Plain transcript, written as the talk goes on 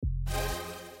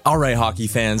All right, hockey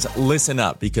fans, listen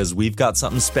up because we've got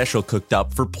something special cooked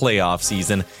up for playoff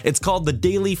season. It's called the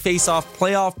Daily Face-Off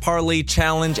Playoff Parlay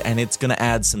Challenge, and it's going to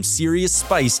add some serious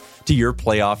spice to your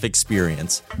playoff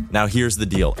experience. Now, here's the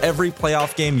deal. Every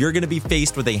playoff game, you're going to be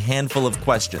faced with a handful of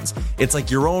questions. It's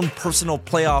like your own personal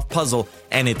playoff puzzle,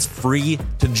 and it's free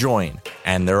to join.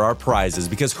 And there are prizes,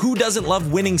 because who doesn't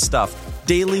love winning stuff?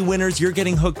 Daily winners, you're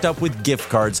getting hooked up with gift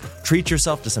cards. Treat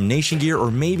yourself to some Nation gear or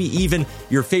maybe even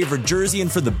your favorite jersey.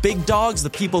 And for the big dogs, the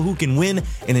people who can win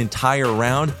an entire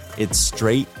round, it's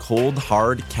straight, cold,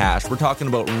 hard cash. We're talking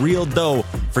about real dough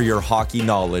for your hockey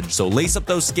knowledge. So lace up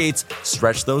those skates,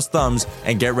 stretch those thumbs,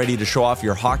 and get ready to show off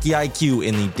your hockey IQ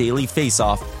in the Daily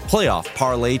Face-Off Playoff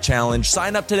Parlay Challenge.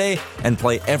 Sign up today and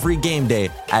play every game day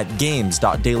at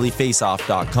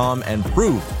games.dailyfaceoff.com and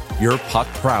prove your puck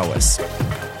prowess.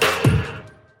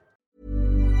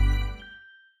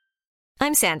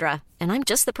 I'm Sandra, and I'm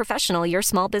just the professional your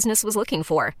small business was looking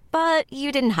for. But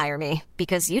you didn't hire me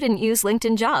because you didn't use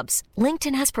LinkedIn Jobs.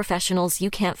 LinkedIn has professionals you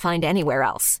can't find anywhere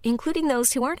else, including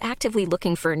those who aren't actively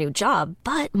looking for a new job,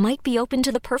 but might be open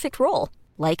to the perfect role,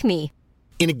 like me.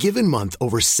 In a given month,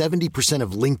 over 70%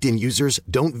 of LinkedIn users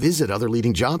don't visit other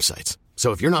leading job sites.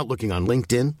 So if you're not looking on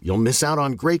LinkedIn, you'll miss out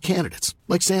on great candidates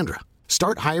like Sandra.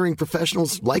 Start hiring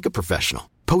professionals like a professional.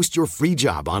 Post your free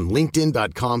job on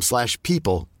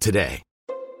linkedin.com/people today.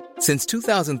 Since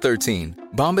 2013,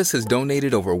 Bombas has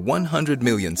donated over 100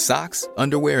 million socks,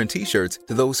 underwear, and T-shirts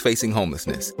to those facing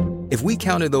homelessness. If we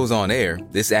counted those on air,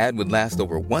 this ad would last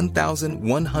over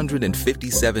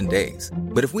 1,157 days.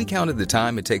 But if we counted the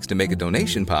time it takes to make a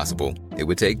donation possible, it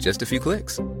would take just a few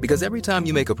clicks. Because every time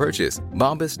you make a purchase,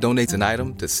 Bombas donates an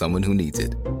item to someone who needs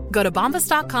it. Go to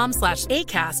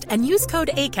bombas.com/ACAST and use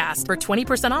code ACAST for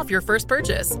 20% off your first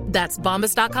purchase. That's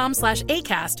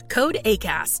bombas.com/ACAST, code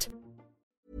ACAST.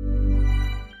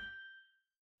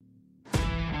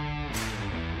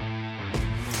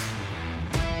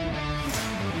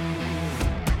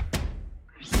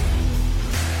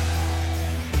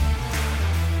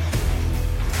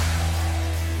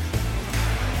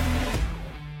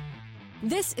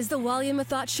 This is the Wally and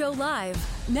Methot Show live.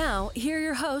 Now, here are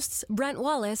your hosts, Brent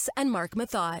Wallace and Mark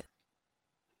Methot.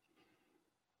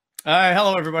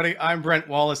 Hello, everybody. I'm Brent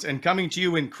Wallace, and coming to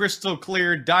you in crystal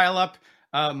clear dial-up,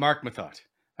 Mark Methot.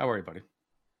 How are you, buddy?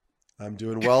 I'm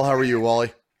doing well. How are you,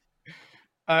 Wally?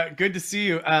 Good to see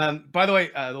you. By the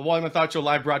way, the Wally Methot Show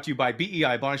live brought to you by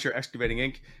BEI, Bonisher Excavating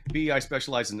Inc. BEI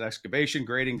specializes in excavation,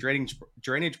 grading,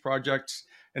 drainage projects,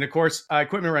 and, of course,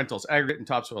 equipment rentals, aggregate, and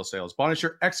topsoil sales.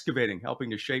 Bonisher Excavating, helping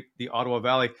to shape the Ottawa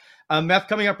Valley. Meth,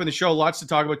 coming up in the show, lots to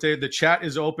talk about today. The chat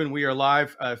is open. We are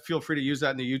live. Feel free to use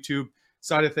that in the YouTube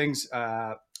side of things.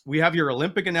 We have your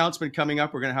Olympic announcement coming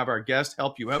up. We're going to have our guest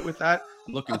help you out with that.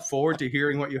 I'm looking forward to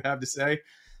hearing what you have to say.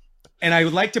 And I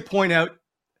would like to point out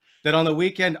that on the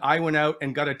weekend, I went out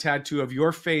and got a tattoo of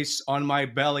your face on my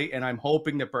belly, and I'm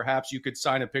hoping that perhaps you could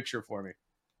sign a picture for me.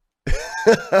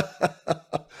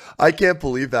 I can't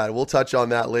believe that. We'll touch on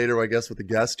that later, I guess, with the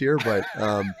guest here. But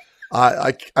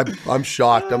I'm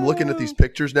shocked. I'm looking at these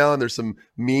pictures now, and there's some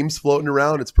memes floating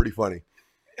around. It's pretty funny.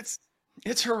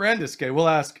 It's horrendous. Okay, we'll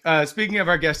ask. Speaking of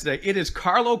our guest today, it is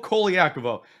Carlo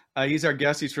Colaiacovo. He's our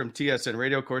guest. He's from TSN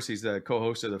Radio. Of course, he's the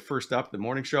co-host of the First Up, the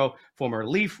morning show, former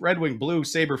Leaf, Red Wing, Blue,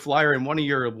 Sabre Flyer, and one of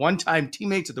your one-time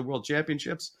teammates at the World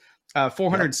Championships.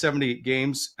 470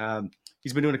 games.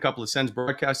 He's been doing a couple of Sens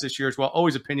broadcasts this year as well.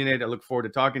 Always opinionated. I look forward to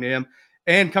talking to him.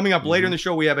 And coming up later in the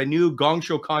show, we have a new Gong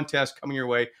Show contest coming your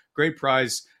way. Great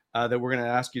prize that we're going to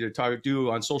ask you to do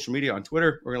on social media, on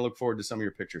Twitter. We're going to look forward to some of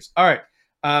your pictures. All right.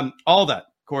 All that,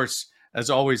 of course,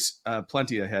 as always,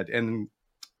 plenty ahead. And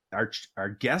our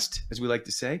guest, as we like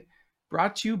to say,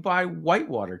 brought to you by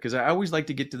Whitewater, because I always like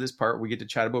to get to this part where we get to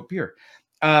chat about beer.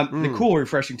 The cool,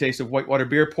 refreshing taste of Whitewater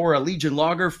beer. Pour a Legion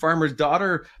Lager, Farmer's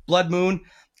Daughter, Blood Moon,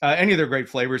 any of their great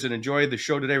flavors, and enjoy the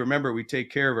show today. Remember, we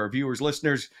take care of our viewers,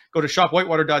 listeners. Go to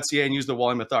shopwhitewater.ca and use the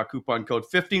Wally Methot coupon code,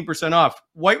 15% off.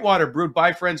 Whitewater, brewed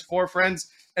by friends, for friends.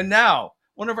 And now,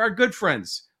 one of our good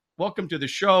friends. Welcome to the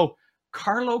show,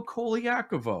 Carlo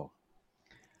Colaiacovo.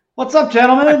 What's up,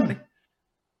 gentlemen?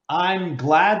 I'm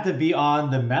glad to be on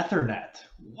the Methernet.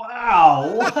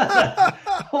 Wow.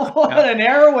 What an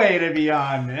airway to be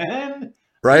on, man.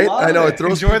 Right? I know. It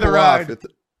throws Enjoy the people ride. off.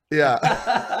 Yeah.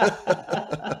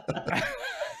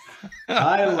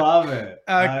 I love it.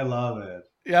 I love it.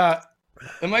 Yeah.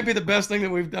 It might be the best thing that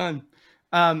we've done.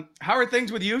 How are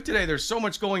things with you today? There's so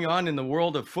much going on in the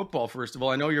world of football, first of all.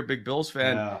 I know you're a big Bills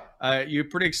fan. Yeah. You're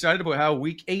pretty excited about how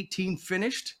Week 18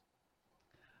 finished?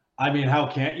 I mean, how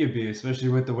can't you be, especially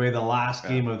with the way the last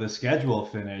game of the schedule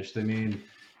finished? I mean,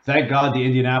 thank God the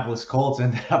Indianapolis Colts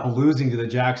ended up losing to the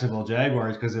Jacksonville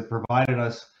Jaguars, because it provided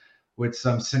us with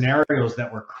some scenarios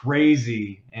that were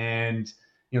crazy. And,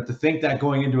 to think that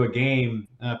going into a game,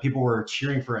 people were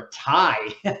cheering for a tie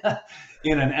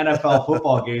in an NFL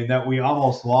football game that we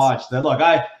almost watched. That look,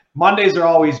 Mondays are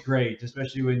always great,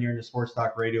 especially when you're in the sports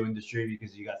talk radio industry,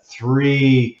 because you got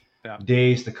 3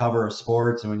 days to cover of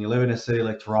sports. And when you live in a city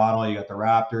like Toronto, you got the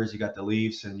Raptors, you got the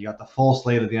Leafs, and you got the full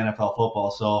slate of the NFL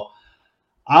football. So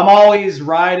I'm always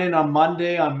riding on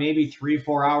Monday on maybe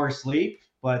 3-4 hours sleep.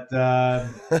 But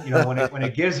when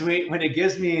it gives me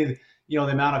the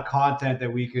amount of content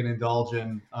that we can indulge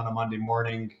in on a Monday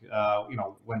morning,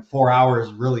 when 4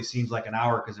 hours really seems like an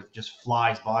hour, because it just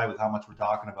flies by with how much we're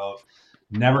talking about.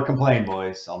 Never complain,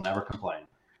 boys. I'll never complain.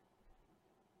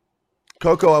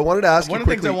 Coco, I wanted to ask you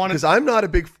quickly, because I'm not a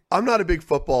big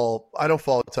football. I don't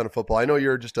follow a ton of football. I know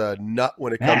you're just a nut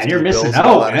when it comes to you're the missing Bills.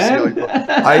 out, man.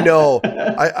 I know.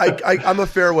 I'm a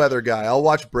fair weather guy. I'll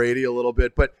watch Brady a little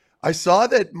bit, but I saw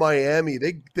that Miami,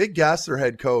 they gassed their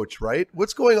head coach, right?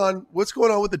 What's going on? What's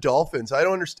going on with the Dolphins? I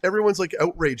don't understand. Everyone's like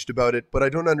outraged about it, but I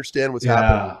don't understand what's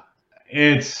happening.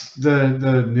 It's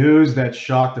the news that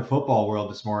shocked the football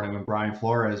world this morning when Brian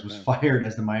Flores was fired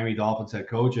as the Miami Dolphins head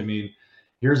coach. I mean,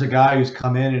 here's a guy who's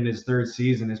come in his 3rd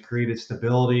season, has created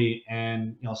stability,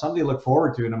 and something to look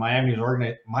forward to in a Miami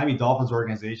Dolphins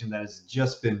organization that has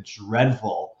just been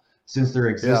dreadful since their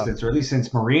existence, or at least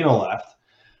since Marino left.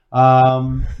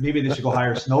 Maybe they should go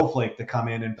hire Snowflake to come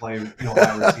in and play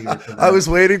wide receiver for them. I was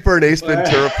waiting for an Ace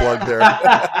Ventura plug there.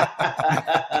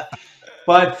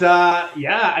 But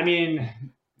I mean,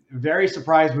 very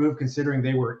surprised move considering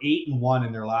they were 8-1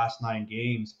 in their last 9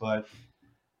 games. But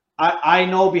I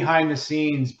know behind the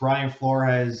scenes, Brian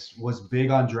Flores was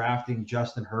big on drafting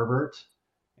Justin Herbert,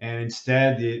 and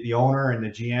instead the owner and the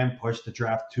GM pushed to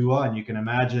draft Tua, and you can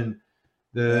imagine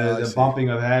the bumping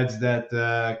of heads that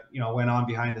went on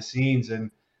behind the scenes, and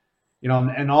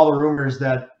and all the rumors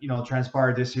that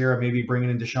transpired this year of maybe bringing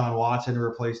in Deshaun Watson to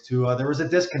replace Tua. There was a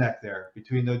disconnect there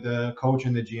between the coach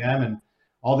and the GM, and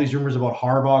all these rumors about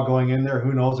Harbaugh going in there.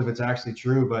 Who knows if it's actually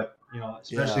true? But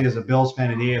especially as a Bills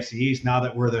fan in the AFC East, now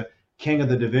that we're the king of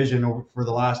the division for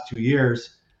the last 2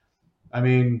 years, I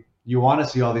mean, you want to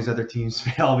see all these other teams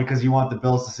fail because you want the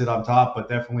Bills to sit on top. But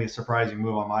definitely a surprising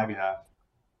move on my behalf.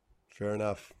 Fair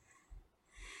enough.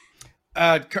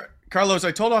 Carlos,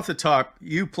 I told off the top,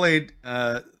 you played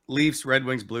Leafs, Red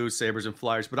Wings, Blues, Sabres, and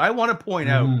Flyers, but I want to point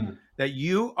out that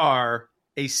you are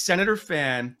a Senator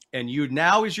fan, and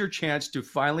now is your chance to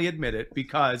finally admit it,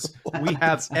 because we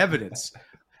have evidence.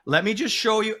 Let me just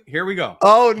show you. Here we go.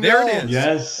 Oh, no. There it is.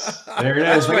 Yes, there it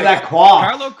is. Look at that quaff.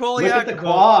 Carlo Colaiacovo. Look at the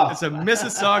quaff. It's a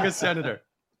Mississauga Senator.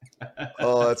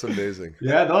 Oh, that's amazing.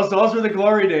 Yeah, those were the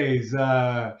glory days.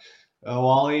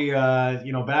 Wally,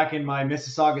 back in my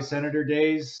Mississauga Senator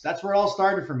days, that's where it all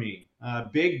started for me.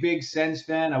 Big Sens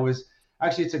fan.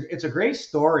 It's a great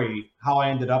story how I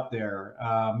ended up there.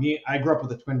 I grew up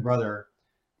with a twin brother,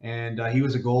 and he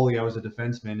was a goalie. I was a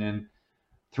defenseman, and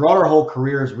throughout our whole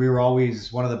careers, we were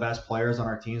always one of the best players on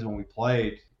our teams when we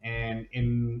played. And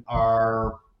in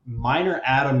our minor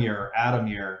Adam year,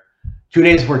 2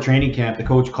 days before training camp, the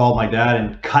coach called my dad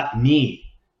and cut me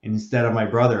instead of my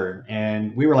brother.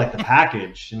 And we were like the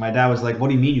package. And my dad was like, "What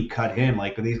do you mean you cut him?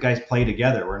 Like, these guys play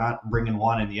together. We're not bringing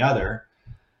one in the other."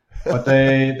 But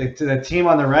the team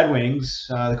on the Red Wings,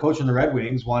 the coach on the Red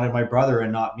Wings wanted my brother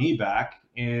and not me back.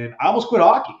 And I almost quit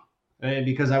hockey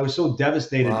because I was so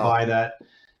devastated by that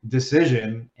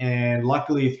decision. And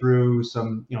luckily, through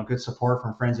some good support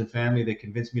from friends and family, they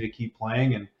convinced me to keep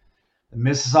playing. And the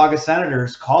Mississauga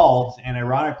Senators called and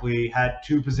ironically had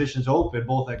 2 positions open,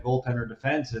 both at goaltender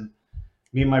defense. And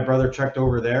me and my brother checked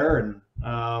over there and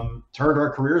turned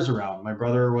our careers around. My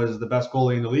brother was the best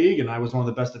goalie in the league, and I was one of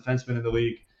the best defensemen in the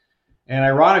league. And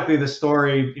ironically, the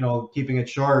story, keeping it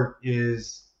short,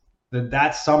 is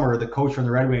that summer, the coach from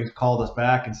the Red Wings called us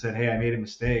back and said, "Hey, I made a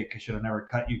mistake. I should have never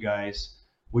cut you guys.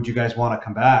 Would you guys want to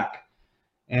come back?"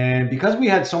 And because we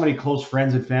had so many close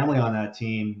friends and family on that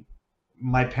team,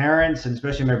 my parents and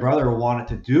especially my brother wanted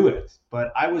to do it.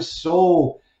 But I was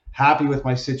so happy with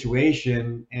my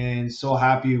situation and so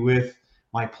happy with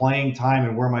my playing time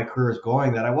and where my career is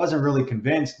going that I wasn't really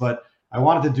convinced, but I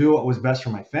wanted to do what was best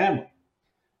for my family.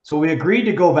 So we agreed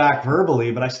to go back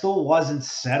verbally, but I still wasn't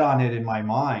set on it in my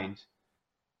mind.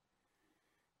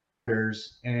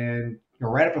 And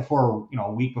right before,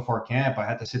 a week before camp, I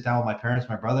had to sit down with my parents,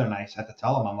 my brother, and I had to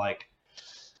tell them, I'm like,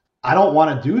 I don't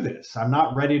want to do this. I'm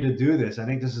not ready to do this. I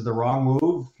think this is the wrong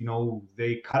move.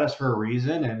 They cut us for a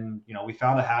reason, and we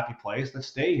found a happy place. Let's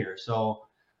stay here. So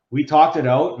we talked it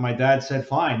out. My dad said,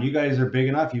 fine, you guys are big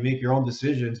enough. You make your own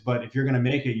decisions. But if you're going to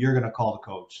make it, you're going to call the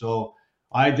coach. So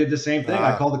I did the same thing.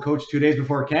 I called the coach 2 days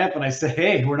before camp and I said,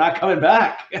 hey, we're not coming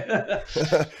back.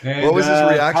 And, what was his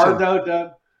reaction? Carved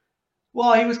out,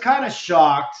 well, he was kind of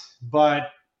shocked,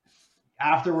 but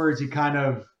afterwards he kind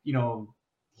of,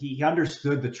 he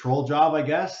understood the troll job, I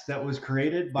guess, that was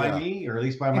created by me, or at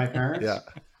least by my parents.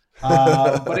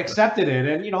 But accepted it.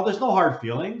 And, there's no hard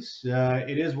feelings.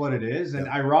 It is what it is. And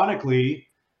ironically,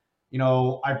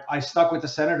 I stuck with the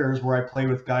Senators, where I played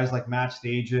with guys like Matt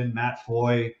Stajan, Matt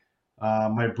Foy,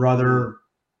 my brother,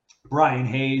 Brian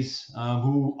Hayes,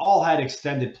 who all had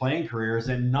extended playing careers,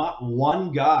 and not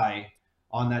one guy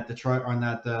on that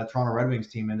Toronto Red Wings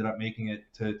team ended up making it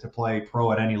to play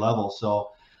pro at any level.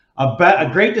 So a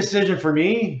great decision for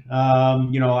me.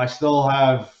 I still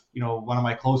have, one of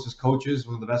my closest coaches,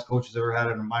 one of the best coaches I've ever had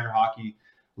at a minor hockey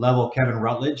level, Kevin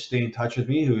Rutledge, stay in touch with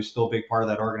me, who is still a big part of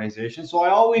that organization. So I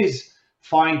always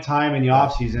find time in the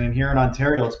off season. And here in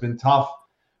Ontario, it's been tough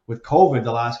with COVID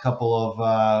the last couple of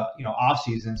off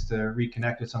seasons to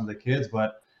reconnect with some of the kids.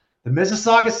 But the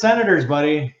Mississauga Senators,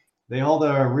 buddy, they hold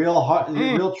a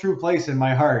real true place in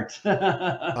my heart.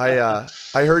 I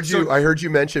heard you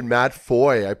mention Matt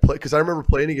Foy. I remember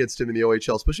playing against him in the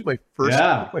OHL, especially my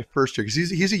first year, because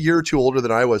he's a year or two older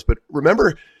than I was. But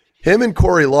remember, him and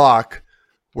Corey Locke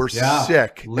were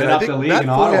sick. Lit up the league in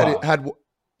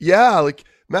Ottawa.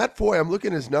 Matt Foy. I'm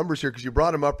looking at his numbers here because you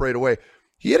brought him up right away.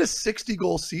 He had a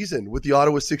 60-goal season with the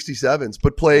Ottawa 67s,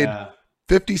 but played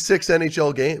 56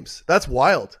 NHL games. That's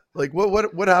wild. Like,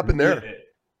 what happened there?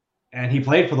 And he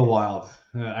played for the Wild,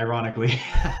 ironically.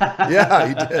 Yeah,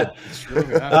 he did.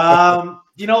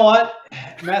 You know what,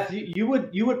 Matthew?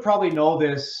 You would probably know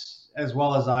this as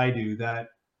well as I do, that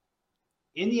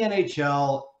in the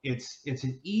NHL, it's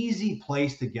an easy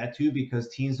place to get to because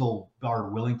teams are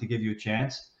willing to give you a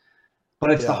chance.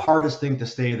 But it's the hardest thing to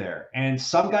stay there. And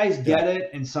some guys get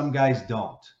it and some guys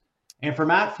don't. And for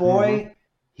Matt Foy,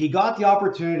 he got the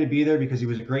opportunity to be there because he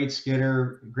was a great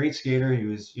skater. He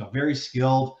was, very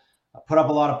skilled, put up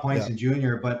a lot of points in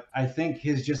junior, but I think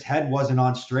his head wasn't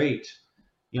on straight,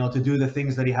 to do the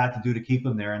things that he had to do to keep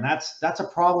him there. And that's a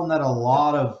problem that a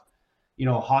lot of,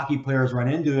 hockey players run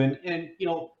into. And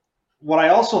what I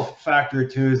also factor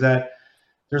too is that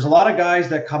there's a lot of guys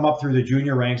that come up through the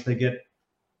junior ranks, they get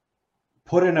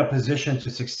put in a position to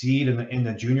succeed in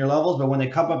the junior levels, but when they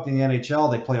come up to the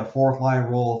NHL, they play a fourth line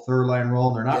role, third line role,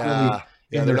 and they're not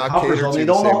really in their comfort zone. They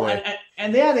don't know,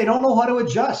 and they don't know how to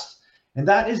adjust. And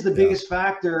that is the biggest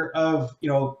factor of,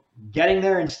 getting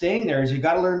there and staying there, is you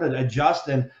got to learn to adjust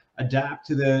and adapt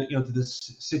to the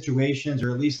situations,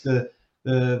 or at least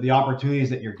the opportunities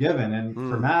that you're given. And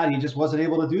for Matt, he just wasn't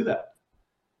able to do that.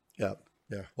 Yeah.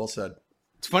 Well said.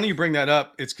 It's funny you bring that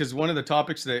up. It's because one of the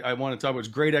topics that I want to talk about is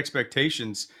great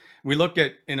expectations. We look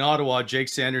at in Ottawa, Jake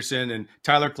Sanderson and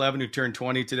Tyler Clevin, who turned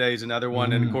 20 today, is another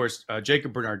one. And of course,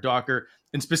 Jacob Bernard-Docker,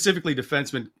 and specifically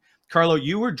defenseman. Carlo,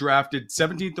 you were drafted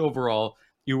 17th overall.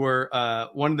 You were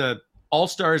one of the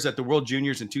all-stars at the World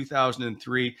Juniors in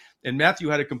 2003. And Matthew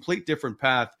had a complete different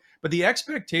path. But the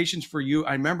expectations for you,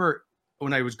 I remember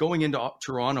when I was going into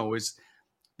Toronto,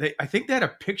 I think they had a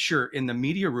picture in the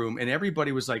media room and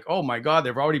everybody was like, oh my God,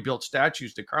 they've already built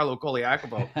statues to Carlo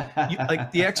Colaiacovo.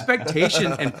 Like the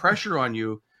expectation and pressure on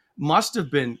you must have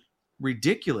been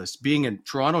ridiculous, being a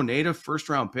Toronto native, first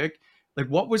round pick. Like,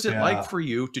 what was it like for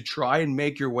you to try and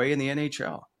make your way in the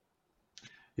NHL?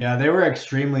 Yeah, they were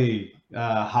extremely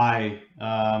high,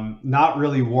 not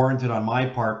really warranted on my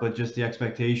part, but just the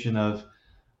expectation of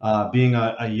being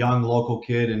a young local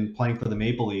kid and playing for the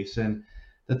Maple Leafs. And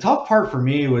the tough part for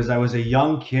me was I was a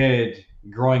young kid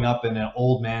growing up in an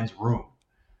old man's room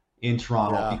in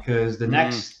Toronto, because the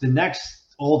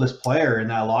next oldest player in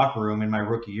that locker room in my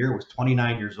rookie year was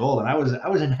 29 years old, and I was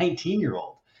a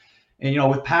 19-year-old. And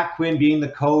with Pat Quinn being the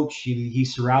coach, he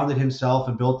surrounded himself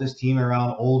and built this team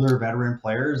around older veteran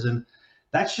players, and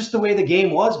that's just the way the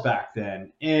game was back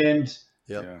then. And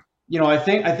I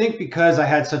think because I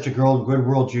had such a good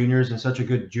World Juniors and such a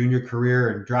good junior career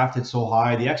and drafted so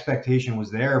high, the expectation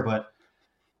was there, but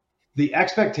the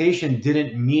expectation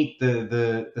didn't meet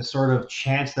the sort of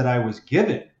chance that I was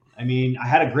given. I mean, I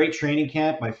had a great training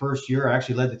camp my first year. I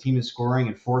actually led the team in scoring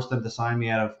and forced them to sign me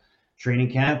out of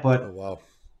training camp. But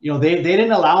they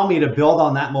didn't allow me to build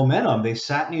on that momentum. They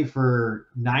sat me for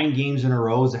 9 games in a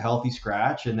row as a healthy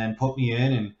scratch, and then put me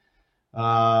in, and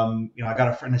I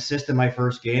got an assist in my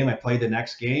first game. I played the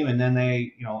next game, and then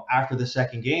they, after the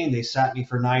second game, they sat me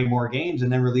for 9 more games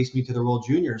and then released me to the World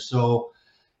Juniors. So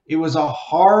it was a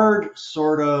hard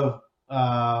sort of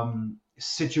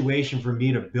situation for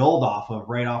me to build off of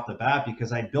right off the bat,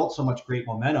 because I built so much great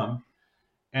momentum,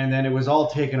 and then it was all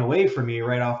taken away from me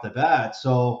right off the bat.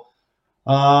 So,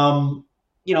 and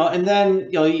then,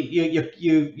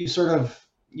 you sort of,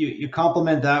 you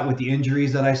complement that with the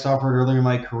injuries that I suffered earlier in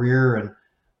my career. And,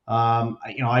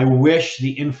 I wish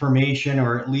the information,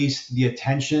 or at least the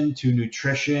attention to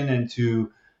nutrition and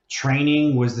to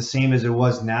training, was the same as it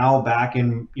was now back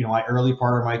in, my early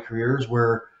part of my careers,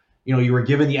 where, you were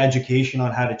given the education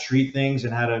on how to treat things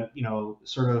and how to,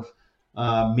 sort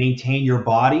of maintain your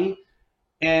body.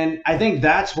 And I think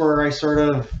that's where I sort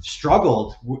of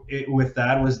struggled with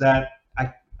that, was that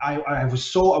I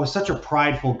was such a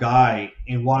prideful guy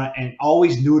and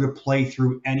always knew to play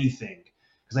through anything,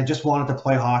 because I just wanted to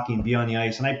play hockey and be on the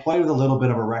ice. And I played with a little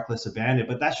bit of a reckless abandon,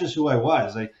 but that's just who I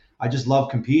was. I just love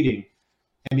competing.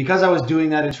 And because I was doing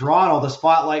that in Toronto, the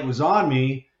spotlight was on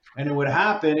me, and it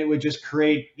would just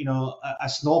create, a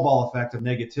snowball effect of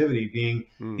negativity, being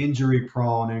injury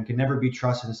prone and can never be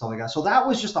trusted and stuff like that. So that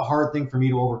was just a hard thing for me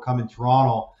to overcome in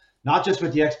Toronto, not just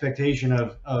with the expectation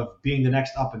of being the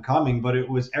next up and coming, but it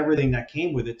was everything that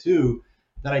came with it too,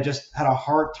 that I just had a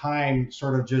hard time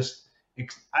sort of just,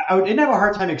 I didn't have a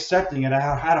hard time accepting it. I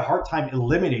had a hard time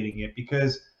eliminating it,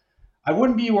 because I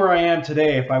wouldn't be where I am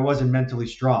today if I wasn't mentally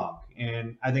strong.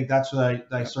 And I think that's what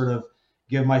I sort of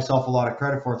give myself a lot of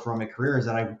credit for throughout my career, is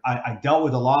that I dealt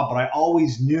with a lot, but I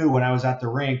always knew when I was at the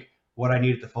rink what I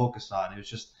needed to focus on. It was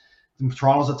just,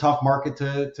 Toronto's a tough market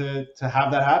to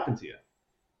have that happen to you.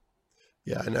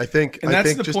 Yeah, and I think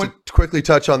that's the just point. to quickly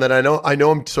touch on that, I know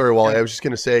I'm sorry, Wally. I was just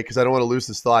going to say, because I don't want to lose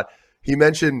this thought. He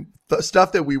mentioned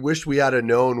stuff that we wish we had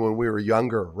known when we were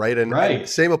younger, right? And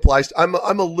same applies to,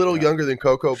 I'm a little younger than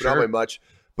Coco, but not by much.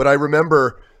 But I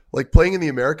remember, like, playing in the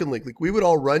American League, like, we would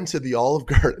all run to the Olive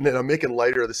Garden, and I'm making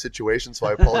lighter of the situation, so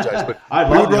I apologize, but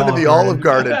we would run to the Olive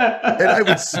Garden, and I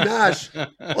would smash,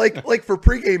 like for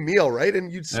pregame meal, right?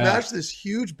 And you'd smash this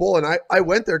huge bowl, and I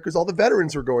went there because all the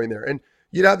veterans were going there, and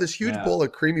you'd have this huge bowl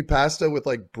of creamy pasta with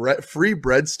like free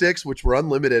breadsticks, which were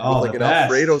unlimited, with like an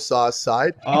Alfredo sauce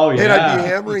side. And I'd be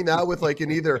hammering that with like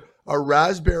either a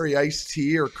raspberry iced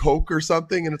tea or Coke or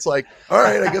something. And it's like, all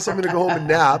right, I guess I'm going to go home and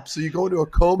nap. So you go into a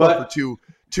coma for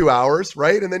two hours,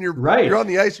 right? And then you're on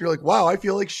the ice and you're like, wow, I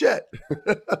feel like shit.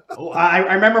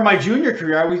 I remember my junior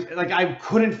career, I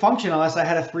couldn't function unless I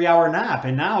had a 3-hour nap.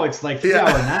 And now it's like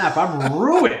 3-hour nap. I'm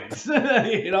ruined.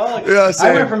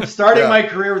 I went from starting my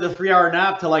career with a 3-hour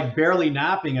nap to like barely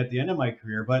napping at the end of my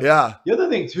career. But the other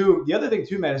thing too,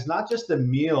 man, is not just the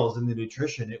meals and the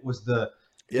nutrition. It was the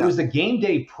game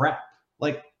day prep.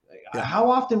 Like,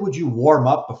 how often would you warm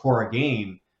up before a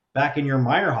game back in your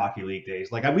minor hockey league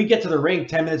days? Like, we get to the rink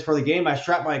 10 minutes before the game, I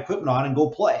strap my equipment on and go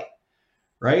play.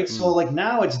 Right. So like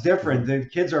now it's different. The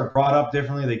kids are brought up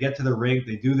differently. They get to the rink,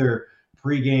 they do their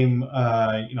pregame,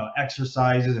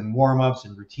 exercises and warm-ups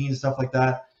and routines, stuff like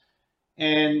that.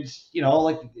 And,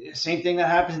 like same thing that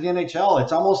happens in the NHL.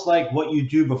 It's almost like what you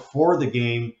do before the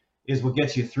game is what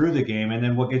gets you through the game. And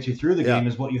then what gets you through the game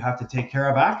is what you have to take care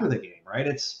of after the game. Right.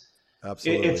 It's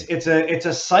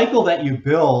a cycle that you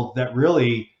build that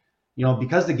really,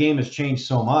 because the game has changed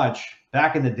so much.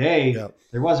 Back in the day,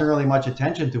 there wasn't really much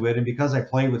attention to it. And because I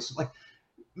played with, like,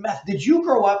 Meth, did you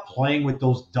grow up playing with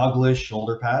those Douglas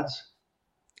shoulder pads?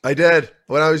 I did.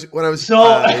 When I was in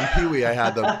Pee Wee, I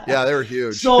had them. Yeah, they were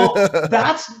huge. So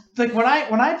that's like when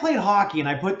I played hockey and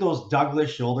I put those Douglas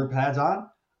shoulder pads on,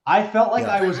 I felt like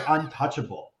I was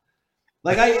untouchable.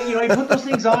 Like you put those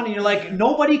things on and you're like,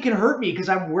 nobody can hurt me because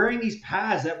I'm wearing these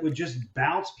pads that would just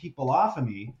bounce people off of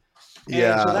me.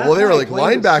 And so they were like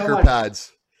linebacker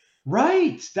pads.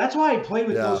 Right. That's why I played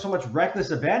with so much reckless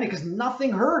abandon, because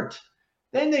nothing hurt.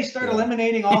 Then they start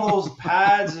eliminating all those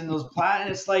pads and those and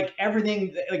it's like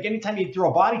everything, like anytime you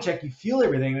throw a body check, you feel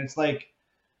everything. And it's like,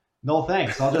 no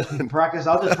thanks. I'll just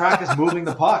practice moving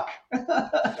the puck.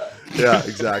 Yeah,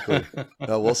 exactly.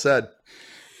 Well said.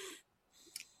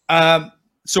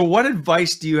 So what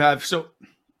advice do you have? So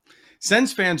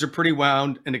Sens fans are pretty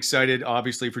wound and excited,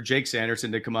 obviously, for Jake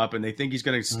Sanderson to come up, and they think he's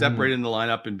going to step right in the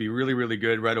lineup and be really, really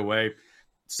good right away.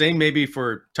 Same maybe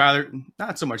for Tyler,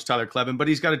 not so much Tyler Kleven, but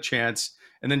he's got a chance.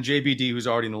 And then JBD, who's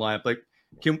already in the lineup. Like,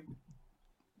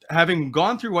 having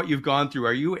gone through what you've gone through,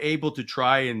 are you able to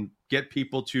try and get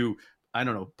people to, I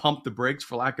don't know, pump the brakes,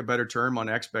 for lack of a better term, on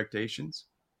expectations?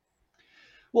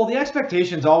 Well, the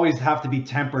expectations always have to be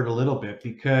tempered a little bit,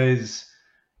 because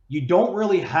you don't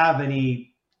really have any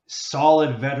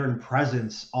solid veteran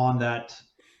presence on that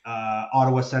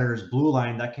Ottawa Senators blue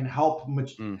line that can help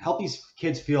these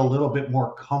kids feel a little bit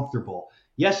more comfortable.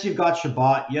 Yes, you've got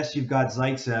Shabbat. Yes, you've got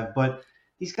Zaitsev, but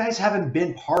these guys haven't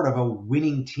been part of a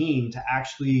winning team to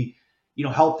actually,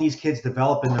 help these kids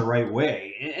develop in the right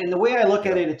way. And the way I look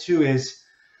at it too is,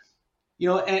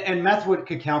 and Methot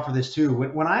could count for this too.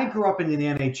 When I grew up in the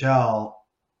NHL,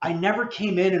 I never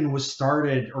came in and was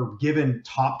started or given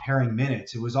top pairing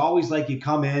minutes. It was always like you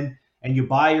come in and you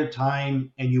buy your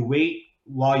time and you wait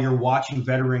while you're watching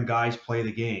veteran guys play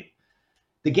the game.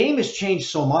 The game has changed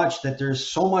so much that there's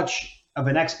so much of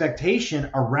an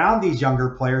expectation around these younger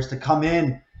players to come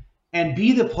in and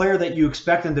be the player that you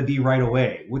expect them to be right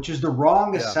away, which is the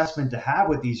wrong assessment to have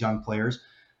with these young players.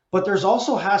 But there's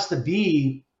also has to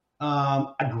be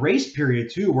a grace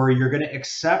period too, where you're going to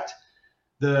accept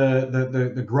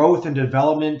the growth and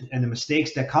development and the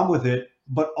mistakes that come with it,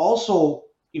 but also,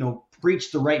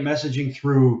 preach the right messaging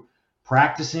through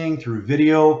practicing, through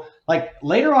video. Like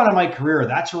later on in my career,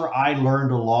 that's where I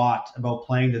learned a lot about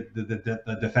playing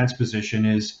the defense position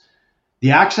is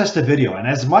the access to video. And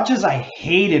as much as I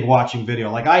hated watching video,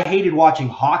 like I hated watching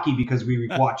hockey because we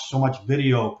watched so much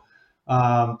video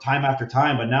time after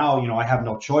time, but now, I have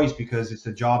no choice because it's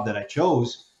the job that I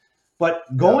chose. But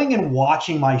going and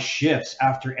watching my shifts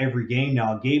after every game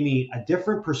now gave me a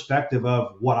different perspective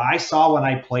of what I saw when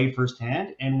I played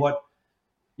firsthand and what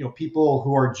people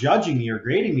who are judging me or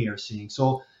grading me are seeing.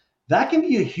 So that can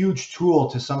be a huge tool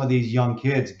to some of these young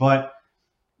kids. But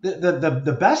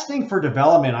the best thing for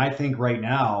development, I think, right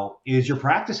now is your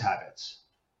practice habits.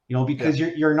 Because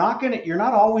you're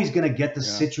not always gonna get the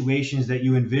situations that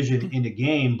you envision in the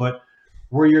game, but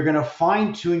where you're gonna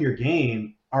fine tune your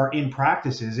game are in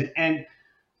practices. And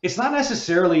it's not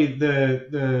necessarily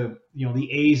the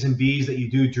A's and B's that you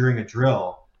do during a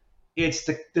drill. It's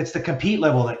the compete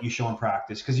level that you show in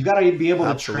practice, because you got to be able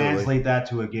to translate that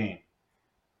to a game.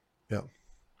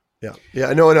 Yeah.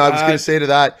 I know. And I was going to say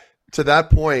to that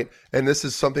point, and this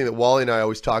is something that Wally and I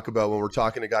always talk about when we're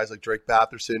talking to guys like Drake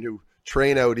Batherson who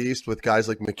train out east with guys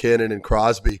like McKinnon and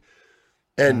Crosby.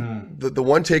 And the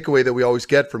one takeaway that we always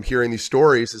get from hearing these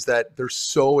stories is that they're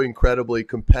so incredibly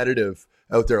competitive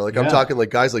out there. Like I'm talking like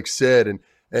guys like Sid and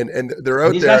they're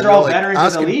out these there. These guys are all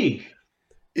veterans in the league.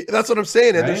 That's what I'm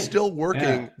saying. And they're still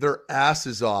working their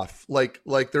asses off. Like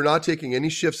they're not taking any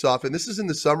shifts off. And this is in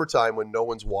the summertime when no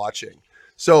one's watching.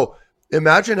 So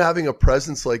imagine having a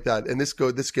presence like that. And this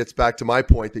gets back to my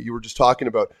point that you were just talking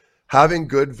about. Having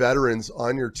good veterans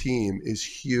on your team is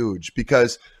huge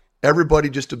because everybody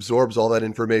just absorbs all that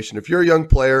information. If you're a young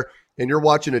player and you're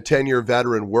watching a 10-year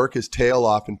veteran work his tail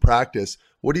off in practice,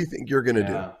 what do you think you're going to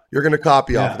do? You're going to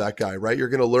copy off of that guy, right? You're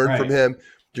going to learn from him.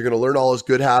 You're going to learn all his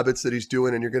good habits that he's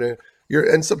doing, and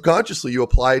and subconsciously you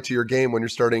apply it to your game when you're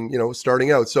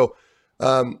starting out. So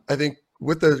I think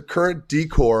with the current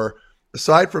decor,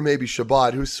 aside from maybe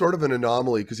Shabbat, who's sort of an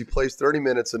anomaly because he plays 30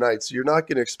 minutes a night, so you're not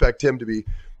going to expect him to be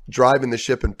driving the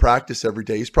ship in practice every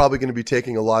day. He's probably going to be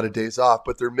taking a lot of days off,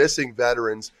 but they're missing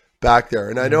veterans back there.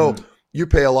 And I know you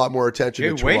pay a lot more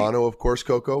attention to Toronto, of course,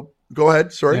 Coco. Go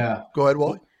ahead. Sorry. Yeah. Go ahead,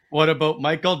 Wally. What about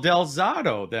Michael Del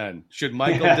Zotto then? Should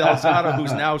Michael Del Zotto,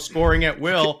 who's now scoring at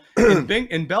will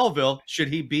in Belleville, should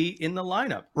he be in the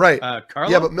lineup? Right. Carlo?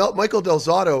 Yeah, but Michael Del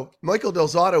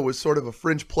Zotto was sort of a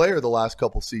fringe player the last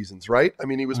couple seasons, right? I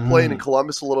mean, he was playing in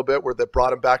Columbus a little bit where that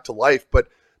brought him back to life, but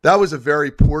that was a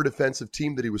very poor defensive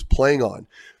team that he was playing on.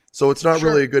 So it's not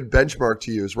really a good benchmark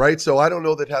to use, right? So I don't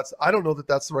know that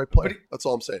that's the right player. That's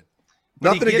all I'm saying.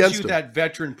 Nothing against him. He gives you that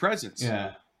veteran presence.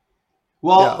 Yeah.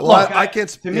 Well, look, I can't.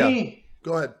 To me,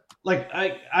 go ahead. Like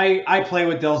I play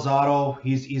with Del Zotto.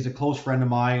 He's a close friend of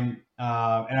mine,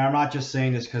 and I'm not just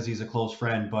saying this because he's a close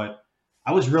friend, but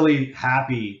I was really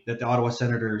happy that the Ottawa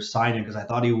Senators signed him because I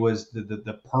thought he was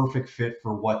the perfect fit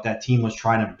for what that team was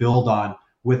trying to build on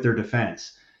with their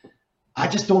defense. I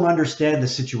just don't understand the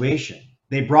situation.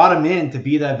 They brought him in to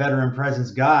be that veteran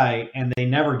presence guy, and they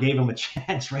never gave him a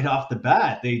chance right off the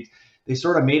bat. They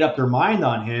sort of made up their mind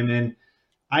on him, and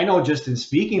I know just in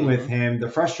speaking with him, the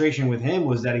frustration with him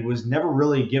was that he was never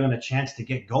really given a chance to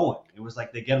get going. It was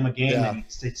like they get him a game and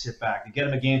he'd sit back. They get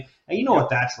him a game. And you know what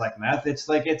that's like, Meth. It's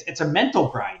like it's a mental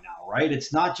grind now, right?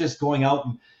 It's not just going out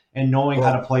and knowing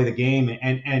how to play the game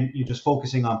and you're just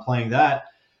focusing on playing that.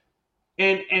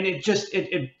 And it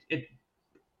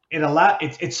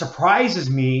surprises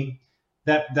me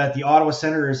that the Ottawa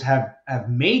Senators have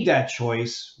made that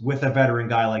choice with a veteran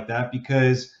guy like that,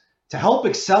 because to help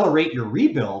accelerate your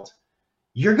rebuild,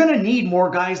 you're going to need more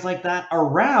guys like that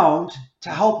around to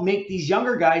help make these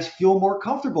younger guys feel more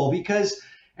comfortable. Because,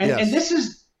 this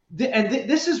is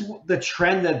the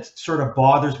trend that sort of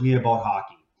bothers me about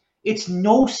hockey. It's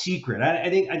no secret. I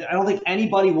don't think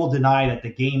anybody will deny that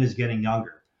the game is getting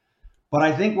younger. But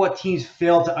I think what teams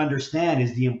fail to understand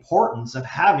is the importance of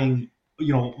having,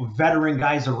 veteran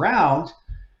guys around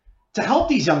to help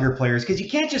these younger players, because you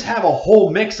can't just have a whole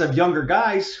mix of younger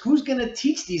guys. Who's going to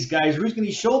teach these guys? Who's going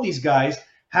to show these guys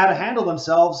how to handle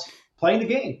themselves playing the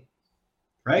game?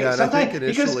 Right? Yeah, and sometimes, I think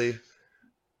initially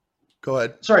go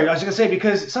ahead. Sorry, I was going to say,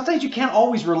 because sometimes you can't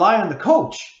always rely on the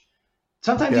coach.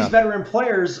 Sometimes these veteran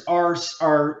players are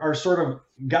sort of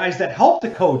guys that help the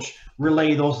coach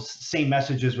relay those same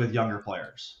messages with younger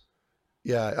players.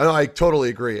 Yeah, I totally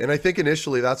agree. And I think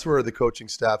initially that's where the coaching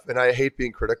staff, and I hate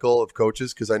being critical of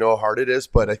coaches because I know how hard it is,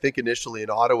 but I think initially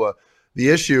in Ottawa, the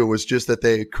issue was just that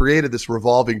they created this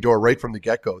revolving door right from the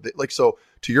get-go. So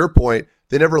to your point,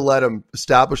 they never let him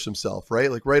establish himself,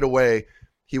 right? Like right away,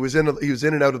 he was in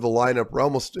and out of the lineup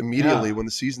almost immediately when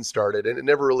the season started, and it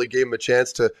never really gave him a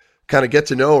chance to kind of get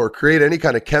to know or create any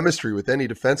kind of chemistry with any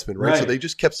defenseman, right? So they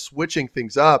just kept switching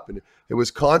things up, and it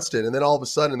was constant. And then all of a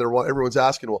sudden, everyone's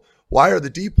asking, well, why are the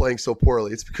D playing so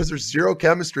poorly? It's because there's zero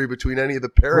chemistry between any of the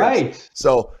pairings. Right.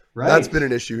 So that's been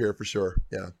an issue here for sure.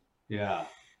 Yeah. Yeah.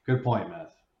 Good point,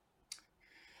 Matt.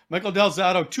 Michael Del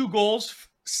Zotto, 2 goals,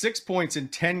 6 points in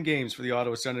 10 games for the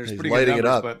Ottawa Senators. He's pretty lighting good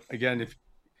numbers, it up. but again,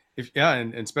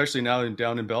 and especially now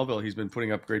down in Belleville, he's been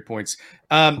putting up great points.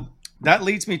 That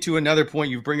leads me to another point.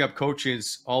 You bring up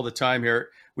coaches all the time here.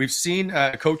 We've seen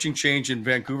a coaching change in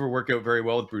Vancouver work out very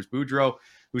well with Bruce Boudreau,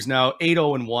 who's now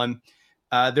 8-0-1.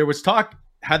 There was talk,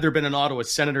 had there been an Ottawa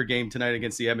Senator game tonight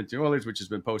against the Edmonton Oilers, which has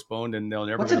been postponed, and they'll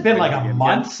never. What's it been, like a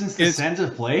month since the Sens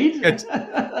have played?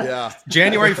 Yeah,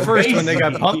 January 1st when they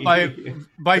got pumped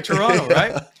by Toronto,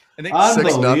 right? And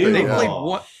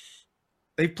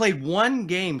they played one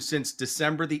game since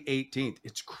December the 18th.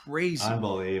 It's crazy.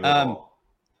 Unbelievable.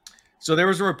 So there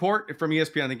was a report from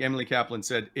ESPN, I think Emily Kaplan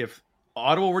said, if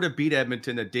Ottawa were to beat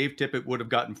Edmonton, that Dave Tippett would have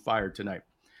gotten fired tonight.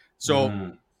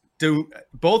 So do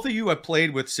both of you have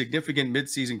played with significant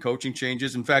midseason coaching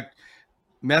changes? In fact,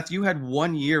 Meth, you had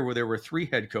 1 year where there were 3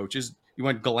 head coaches. You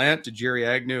went Gallant to Jerry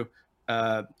Agnew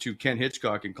to Ken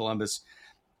Hitchcock in Columbus.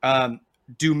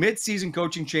 Do midseason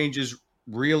coaching changes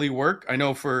really work? I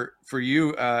know for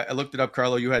you, I looked it up,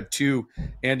 Carlo, you had 2,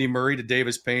 Andy Murray to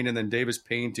Davis Payne and then Davis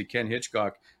Payne to Ken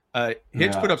Hitchcock.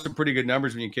 Hitch put up some pretty good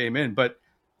numbers when you came in, but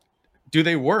do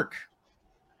they work?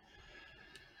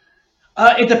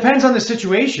 It depends on the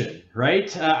situation,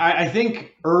 right? I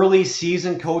think early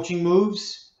season coaching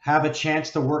moves have a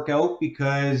chance to work out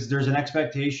because there's an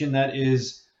expectation that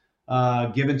is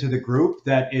given to the group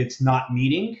that it's not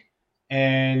meeting.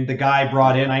 And the guy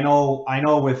brought in, I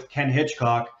know with Ken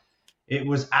Hitchcock, it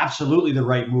was absolutely the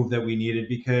right move that we needed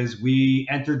because we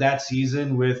entered that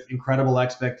season with incredible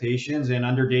expectations, and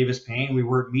under Davis Payne, we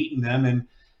weren't meeting them. And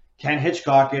Ken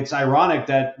Hitchcock, it's ironic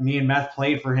that me and Meth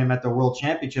played for him at the World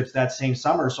Championships that same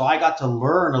summer. So I got to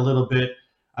learn a little bit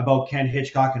about Ken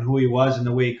Hitchcock and who he was and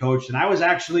the way he coached. And I was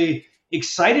actually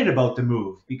excited about the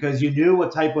move because you knew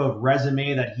what type of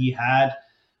resume that he had.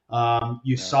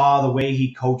 You saw the way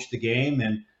he coached the game,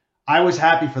 and I was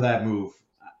happy for that move.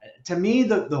 To me,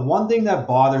 the one thing that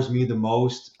bothers me the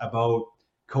most about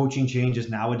coaching changes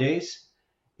nowadays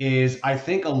is I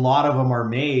think a lot of them are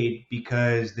made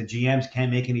because the GMs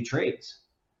can't make any trades.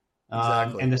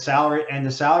 Exactly. And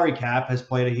the salary cap has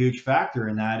played a huge factor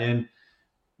in that. And,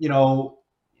 you know,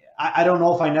 I don't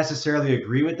know if I necessarily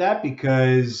agree with that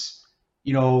because,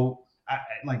 you know,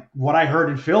 like what I heard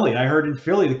in Philly,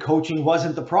 the coaching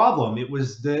wasn't the problem. It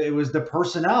was the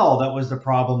personnel that was the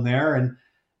problem there. And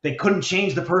they couldn't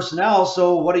change the personnel.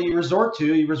 So what do you resort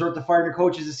to? You resort to firing your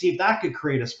coaches to see if that could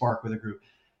create a spark with a group.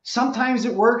 Sometimes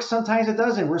it works, sometimes it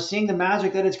doesn't. We're seeing the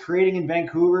magic that it's creating in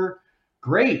Vancouver.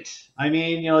 Great. I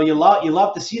mean, you know, you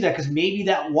love to see that because maybe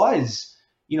that was,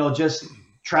 you know, just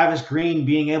Travis Green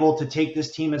being able to take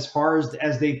this team as far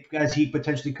as he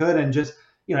potentially could. And just,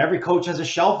 you know, every coach has a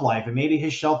shelf life, and maybe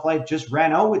his shelf life just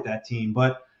ran out with that team.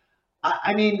 But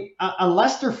I mean,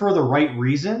 unless they're for the right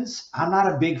reasons, I'm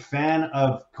not a big fan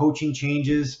of coaching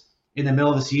changes in the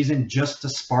middle of the season just to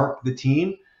spark the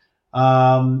team.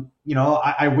 You know,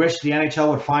 I wish the NHL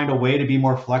would find a way to be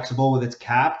more flexible with its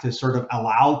cap to sort of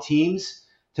allow teams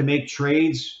to make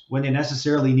trades when they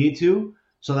necessarily need to,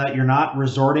 so that you're not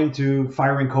resorting to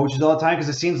firing coaches all the time. Because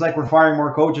it seems like we're firing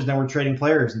more coaches than we're trading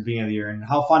players in the beginning of the year. And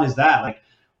how fun is that? Like,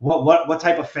 what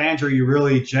type of fans are you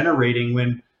really generating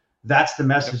when that's the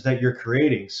message that you're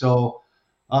creating? So,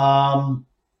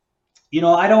 you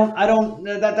know,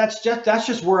 that's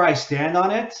just where I stand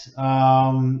on it.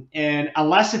 And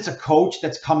unless it's a coach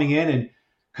that's coming in and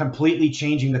completely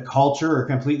changing the culture or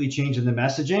completely changing the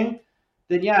messaging,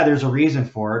 then yeah, there's a reason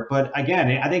for it. But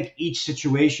again, I think each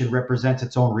situation represents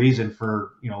its own reason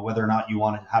for, you know, whether or not you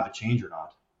want to have a change or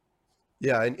not.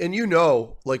 Yeah. And you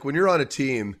know, like when you're on a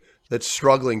team that's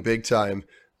struggling big time,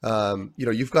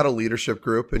 You've got a leadership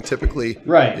group, and typically,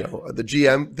 right, the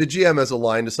GM has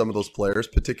aligned to some of those players,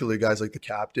 particularly guys like the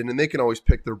captain, and they can always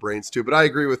pick their brains too. But I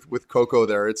agree with Coco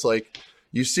there. It's like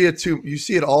you see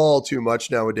it all too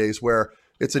much nowadays, where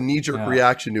it's a knee-jerk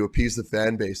reaction to appease the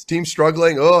fan base. Team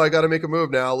struggling. Oh, I got to make a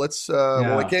move now.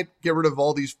 Well, I can't get rid of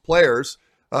all these players.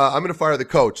 I'm going to fire the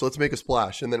coach. Let's make a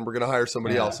splash, and then we're going to hire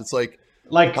somebody else. It's like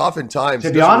oftentimes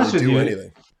to be honest really with you,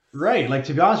 anything. Right. Like,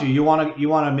 to be honest with you, you want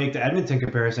to make the Edmonton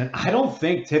comparison. I don't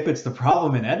think Tippett's the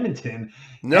problem in Edmonton.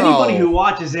 No. Anybody who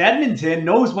watches Edmonton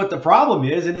knows what the problem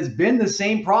is, and it's been the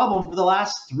same problem for the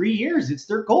last 3 years. It's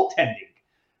their goaltending.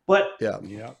 But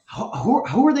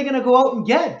who are they going to go out and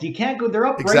get? You can't go. They're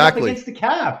up right up against the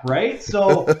cap, right?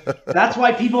 So that's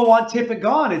why people want Tippett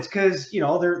gone. It's because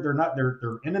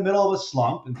they're in the middle of a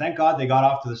slump, and thank God they got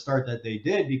off to the start that they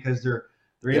did, because they're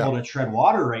able to tread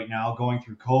water right now, going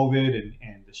through COVID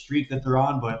and the streak that they're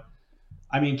on. But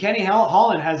I mean, Kenny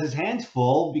Holland has his hands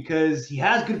full because he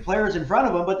has good players in front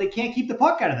of him, but they can't keep the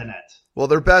puck out of the net. Well,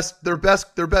 their best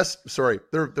goaltender's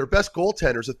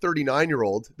a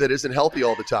 39-year-old that isn't healthy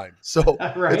all the time. So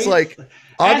right? It's like,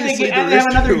 obviously they have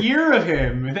another year of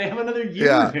him. They have another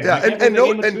year of him. Yeah, and a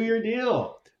 2-year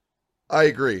deal. I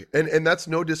agree. And that's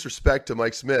no disrespect to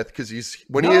Mike Smith, because he is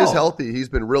healthy, he's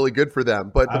been really good for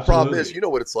them. But the problem is, you know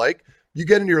what it's like. You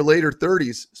get into your later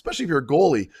 30s, especially if you're a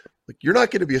goalie, like, you're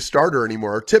not going to be a starter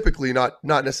anymore, or typically not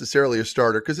necessarily a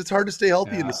starter, because it's hard to stay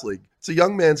healthy in this league. It's a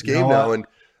young man's game now. And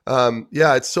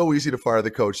it's so easy to fire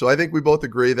the coach. So I think we both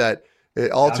agree that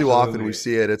too often we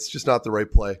see it. It's just not the right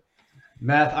play.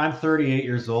 Meth, I'm 38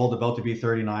 years old, about to be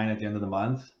 39 at the end of the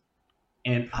month.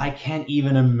 And I can't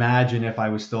even imagine if I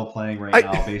was still playing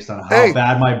now, based on how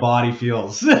bad my body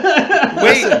feels.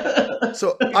 Wait.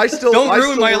 So I still don't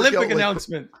ruin still my Olympic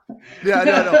announcement. Yeah,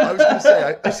 no. I was going to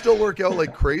say I still work out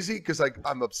like crazy because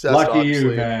I'm obsessed. Lucky obviously.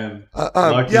 you, man.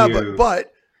 You.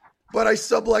 But I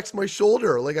sublexed my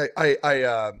shoulder. Like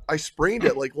I sprained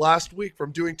it like last week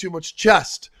from doing too much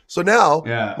chest. So now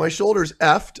my shoulder's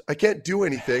effed. I can't do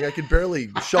anything. I can barely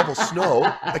shovel snow.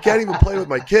 I can't even play with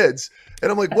my kids.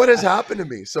 And I'm like, what has happened to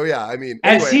me? So yeah, I mean,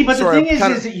 anyway, the thing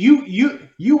is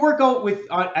you work out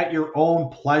at your own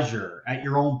pleasure, at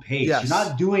your own pace. Yes. You're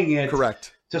not doing it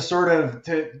correct to sort of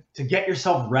to get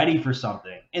yourself ready for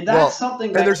something. And that's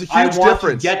something that there's a huge I want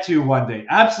difference. To get to one day.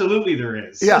 Absolutely there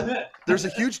is. Yeah. There's a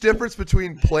huge difference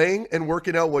between playing and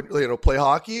working out, play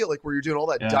hockey, like where you're doing all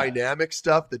that dynamic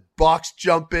stuff, the box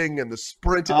jumping and the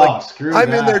sprinting.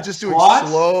 I'm in there just doing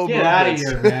slow Get out of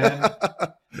here, man.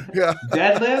 Yeah.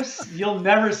 Deadlifts? You'll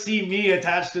never see me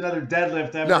attached to another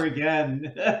deadlift ever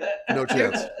again. No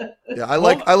chance. Yeah, I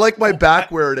like my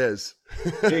back where it is.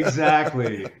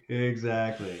 Exactly.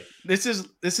 This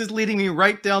is leading me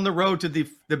right down the road to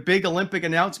the big Olympic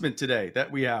announcement today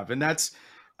that we have, and that's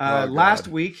last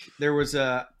week there was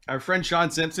our friend Sean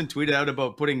Simpson tweeted out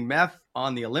about putting Meth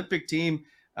on the Olympic team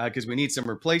because we need some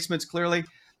replacements clearly,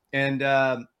 and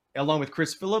along with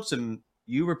Chris Phillips, and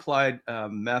you replied,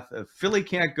 Meth, if Philly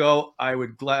can't go, I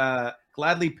would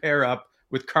gladly pair up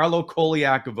with Carlo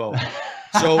Colaiacovo.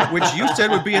 So, which you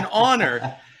said would be an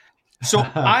honor. So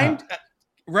I'm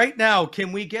right now,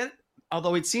 can we get,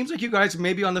 although it seems like you guys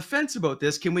may be on the fence about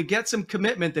this, can we get some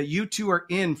commitment that you two are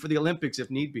in for the Olympics if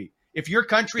need be? If your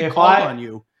country called on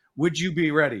you, would you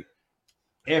be ready?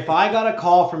 If I got a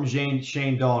call from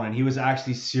Shane Doan and he was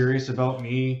actually serious about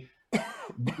me,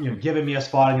 giving me a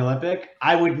spot in the Olympic,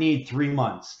 I would need 3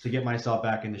 months to get myself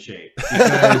back into shape,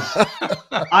 because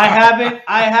I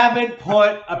haven't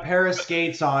put a pair of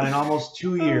skates on in almost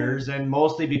 2 years, and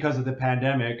mostly because of the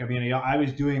pandemic. I mean, I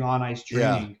was doing on ice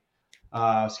training,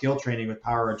 skill training with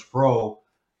Power Edge Pro,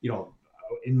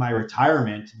 in my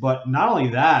retirement. But not only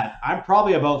that, I'm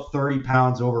probably about 30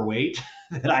 pounds overweight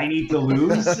that I need to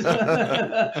lose.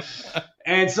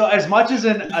 And so as much as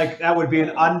that would be an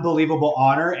unbelievable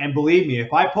honor, and believe me,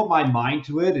 if I put my mind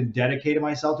to it and dedicated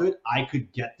myself to it, I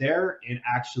could get there and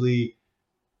actually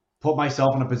put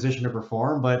myself in a position to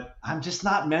perform. But I'm just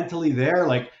not mentally there.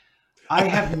 Like, I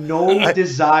have no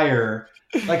desire.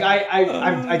 Like,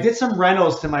 I did some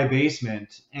renos to my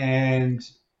basement, and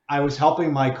I was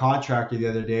helping my contractor the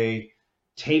other day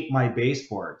tape my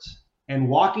baseboards, and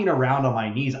walking around on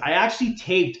my knees, I actually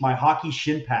taped my hockey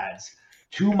shin pads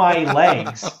to my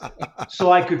legs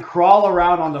so I could crawl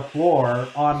around on the floor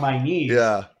on my knees.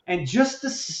 Yeah. And just the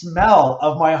smell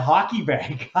of my hockey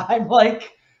bag, I'm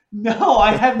like, no,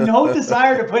 I have no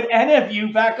desire to put any of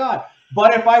you back on.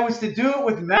 But if I was to do it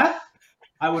with Meth,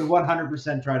 I would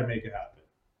 100% try to make it happen.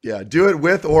 Yeah, do it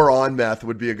with or on Meth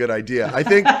would be a good idea. I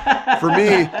think for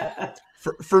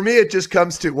me, it just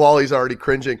comes to, Wally's already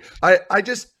cringing. I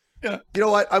just, you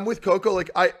know what? I'm with Coco.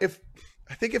 Like,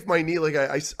 I think if my knee, like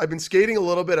I've been skating a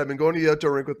little bit. I've been going to the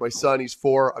outdoor rink with my son. He's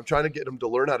 4. I'm trying to get him to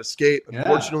learn how to skate.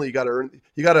 Unfortunately, you got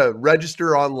to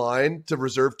register online to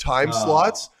reserve time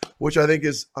slots, which I think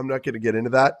I'm not going to get into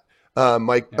that.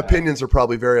 My opinions are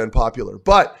probably very unpopular,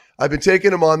 but I've been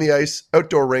taking him on the ice,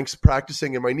 outdoor rinks,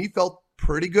 practicing, and my knee felt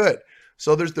pretty good.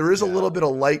 So there is a little bit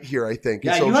of light here, I think.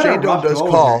 Yeah, and so you had Shane a rough does go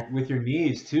call with your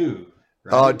knees too.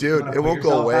 Right? Oh, dude, it won't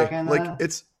go away. Like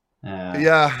it's.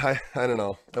 I don't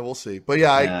know. We'll see. But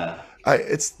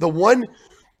it's the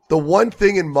one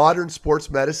thing in modern sports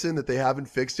medicine that they haven't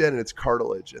fixed yet, and it's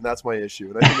cartilage, and that's my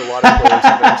issue. And I think a lot of players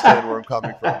understand where I'm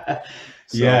coming from.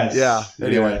 So,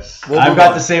 Anyway, yes. I've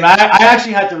got the same. I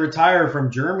actually had to retire from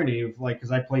Germany,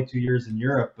 because I played 2 years in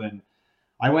Europe, and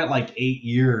I went 8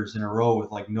 years in a row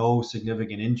with no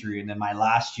significant injury, and then my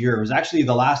last year was actually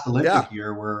the last Olympic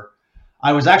year where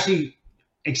I was actually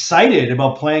excited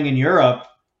about playing in Europe,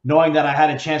 knowing that I had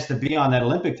a chance to be on that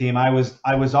Olympic team. I was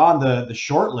on the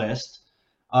short list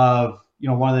of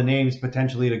one of the names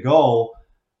potentially to go,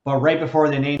 but right before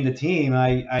they named the team,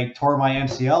 I tore my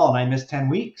MCL and I missed 10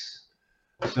 weeks.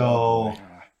 So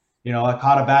I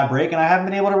caught a bad break and I haven't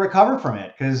been able to recover from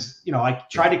it because I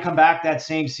tried to come back that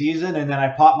same season and then I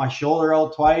popped my shoulder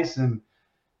out twice. And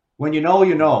when you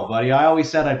know, buddy, I always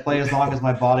said I'd play as long as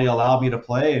my body allowed me to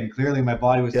play, and clearly my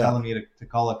body was telling me to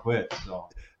call it quits. So.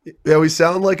 Yeah, we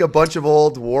sound like a bunch of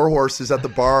old war horses at the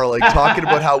bar, talking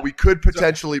about how we could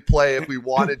potentially play if we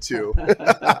wanted to.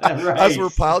 As we're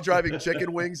pile driving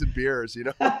chicken wings and beers,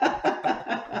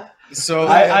 So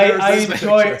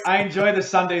I enjoy the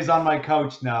Sundays on my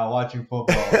couch now watching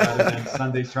football rather than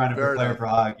Sundays trying to prepare for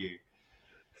hockey.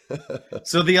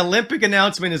 So the Olympic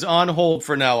announcement is on hold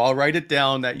for now. I'll write it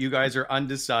down that you guys are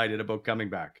undecided about coming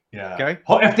back. Yeah. Okay.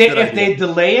 If they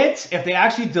delay it, if they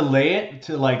actually delay it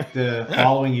to the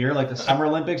following year, like the Summer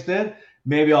Olympics did,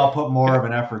 maybe I'll put more of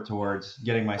an effort towards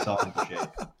getting myself into shape.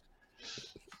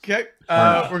 Okay.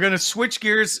 We're gonna switch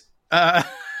gears,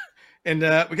 and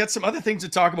we got some other things to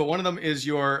talk about. One of them is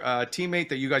your teammate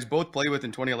that you guys both played with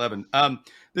in 2011.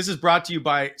 This is brought to you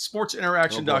by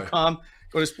SportsInteraction.com.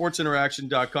 Go to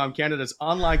sportsinteraction.com, Canada's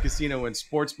online casino and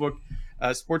sportsbook.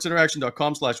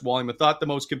 Sportsinteraction.com/Wally Methot, the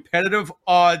most competitive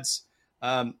odds.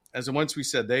 As once we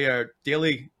said, they are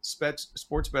daily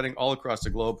sports betting all across the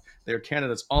globe. They are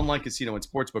Canada's online casino and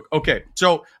sportsbook. Okay,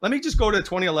 so let me just go to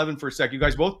 2011 for a sec. You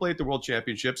guys both played at the World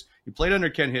Championships. You played under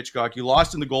Ken Hitchcock. You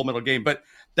lost in the gold medal game, but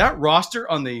that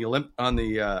roster on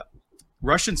the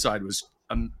Russian side was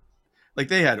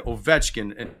they had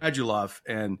Ovechkin and Radulov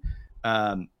and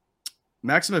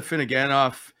Maxim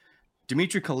Afinogenov,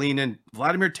 Dmitry Kalinin,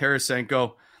 Vladimir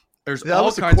Tarasenko. There's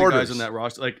all kinds of guys on that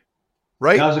roster.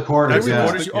 Right? That was a quarter.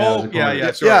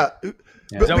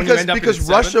 Because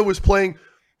Russia was playing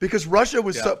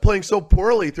playing so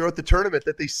poorly throughout the tournament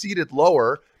that they seeded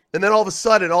lower. And then all of a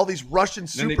sudden, all these Russian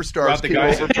superstars came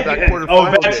over for that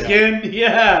quarterfinal. Ovechkin,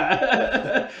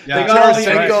 They got all the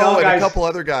NHL guys, and a couple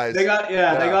other guys. They got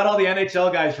all the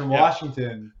NHL guys from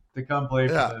Washington to come play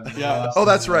for them. Yeah. Oh,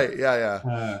 that's right. Yeah.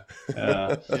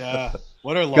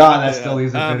 What a God, that still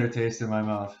leaves a bitter taste in my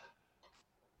mouth.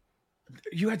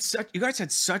 You guys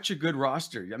had such a good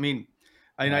roster. I mean,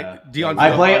 Dion.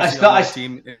 I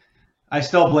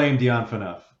still blame Dion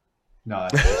Phaneuf. No.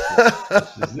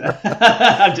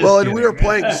 And we were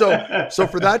playing. So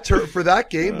for that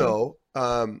game though,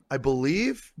 I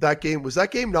believe that game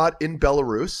not in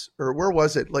Belarus, or where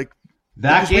was it?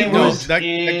 That game was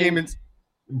in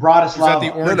Bratislava. Was that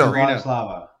the Orange Arena?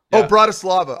 Bratislava. Oh,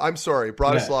 Bratislava. I'm sorry,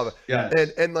 Bratislava.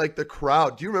 Yes. And the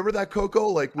crowd. Do you remember that,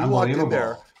 Coco? We walked in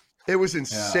there. It was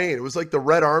insane. Yeah. It was like the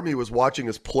Red Army was watching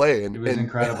us play, and it was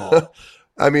incredible.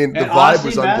 I mean, the vibe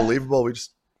was unbelievable. We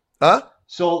just,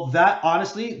 So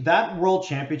that World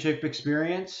Championship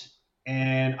experience,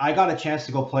 and I got a chance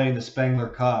to go play in the Spengler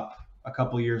Cup a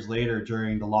couple years later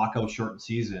during the lockout shortened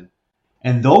season,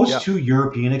 and those two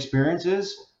European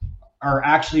experiences are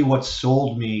actually what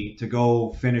sold me to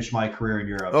go finish my career in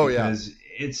Europe. Because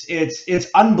it's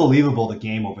unbelievable, the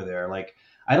game over there.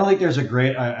 I don't think there's a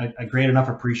great enough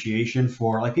appreciation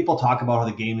for, people talk about how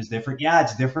the game is different. Yeah,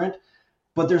 it's different,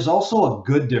 but there's also a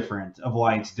good difference of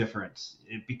why it's different,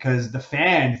 because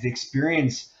the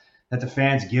experience that the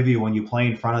fans give you when you play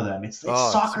in front of them, it's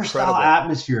soccer style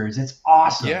atmospheres. It's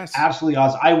awesome. Yes. Absolutely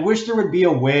awesome. I wish there would be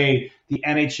a way the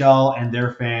NHL and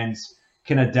their fans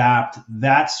can adapt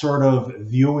that sort of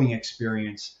viewing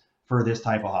experience for this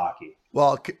type of hockey.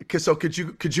 Well, so could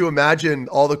you imagine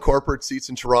all the corporate seats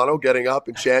in Toronto getting up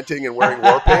and chanting and wearing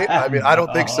war paint? I mean, I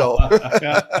don't think so.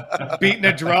 Beating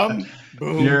a drum.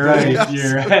 Boom. You're right.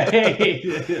 You're right.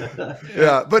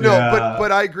 Yeah, but no,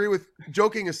 but I agree with,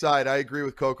 joking aside, I agree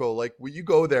with Coco. Like, when you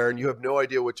go there and you have no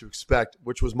idea what to expect,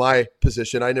 which was my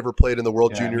position. I never played in the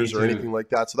World Juniors or anything like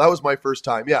that. So that was my first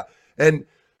time. Yeah. And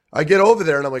I get over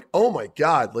there and I'm like, oh my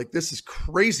God, like, this is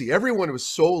crazy. Everyone was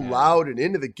so loud and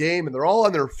into the game, and they're all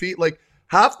on their feet. Like,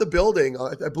 half the building,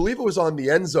 I believe it was on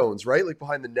the end zones, right? Like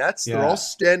behind the nets. Yeah. They're all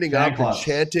standing up and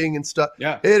chanting and stuff.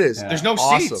 Yeah. It is. Yeah. There's no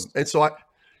awesome. seats. And so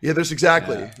there's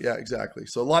exactly. Yeah, exactly.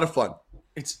 So a lot of fun.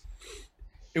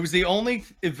 It was the only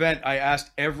event I asked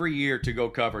every year to go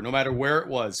cover, no matter where it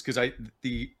was, because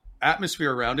the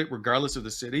atmosphere around it, regardless of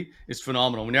the city, is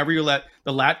phenomenal. Whenever you let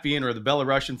the Latvian or the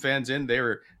Belarusian fans in, they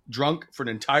were drunk for an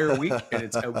entire week, and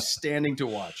it's outstanding to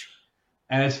watch.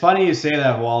 And it's funny you say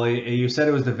that, Wally. You said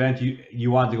it was the event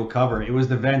you wanted to go cover. It was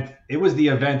the event. It was the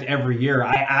event every year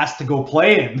I asked to go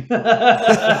play in.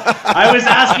 I was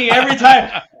asking every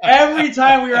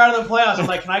time we were out of the playoffs. I'm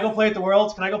like, can I go play at the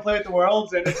Worlds? Can I go play at the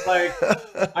Worlds? And it's like,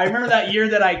 I remember that year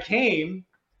that I came,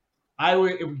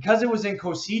 because it was in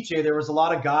Košice, there was a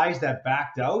lot of guys that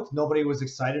backed out. Nobody was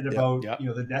excited about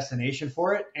the destination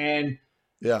for it. And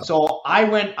so I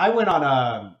went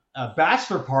on a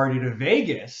bachelor party to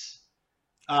Vegas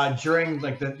during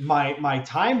like my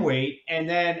time wait, and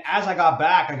then as I got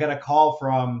back, I got a call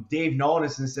from Dave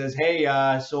Nonis and says, "Hey,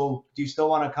 so do you still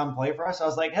want to come play for us?" I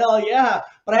was like, "Hell yeah!"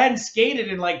 But I hadn't skated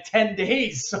in like 10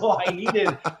 days, so I needed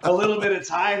a little bit of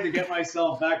time to get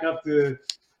myself back up to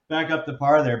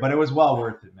par there. But it was well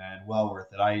worth it, man. Well worth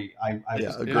it. I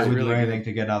would do anything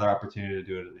to get another opportunity to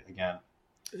do it again.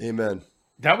 Amen.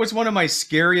 That was one of my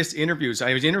scariest interviews.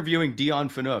 I was interviewing Dion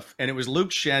Phaneuf, and it was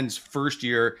Luke Schen's first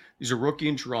year. He's a rookie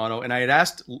in Toronto. And I had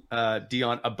asked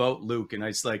Dion about Luke, and I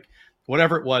was like,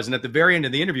 whatever it was. And at the very end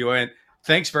of the interview, I went,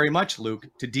 "Thanks very much, Luke,"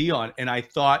 to Dion. And I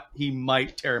thought he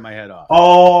might tear my head off.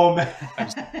 Oh, man.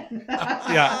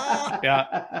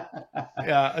 Yeah.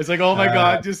 I was like, oh, my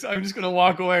God, I'm just going to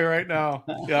walk away right now.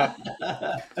 Yeah.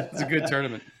 It's a good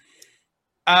tournament.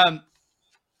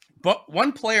 But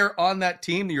one player on that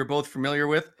team that you're both familiar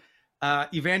with,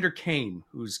 Evander Kane,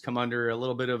 who's come under a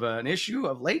little bit of an issue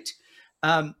of late.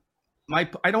 I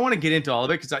don't want to get into all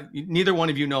of it because neither one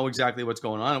of you know exactly what's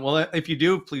going on. Well, if you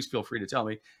do, please feel free to tell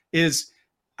me. As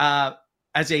a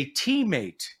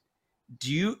teammate,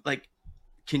 do you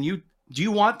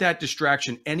want that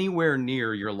distraction anywhere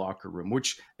near your locker room?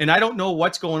 And I don't know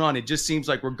what's going on. It just seems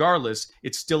like regardless,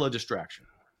 it's still a distraction.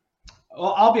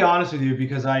 Well, I'll be honest with you,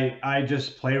 because I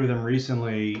just played with him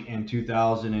recently in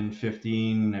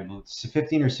 2015, I believe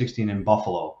 15 or 16 in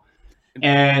Buffalo.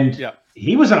 And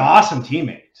he was an awesome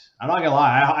teammate. I'm not going to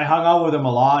lie. I hung out with him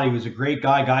a lot. He was a great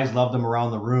guy. Guys loved him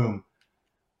around the room.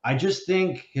 I just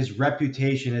think his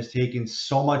reputation has taken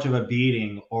so much of a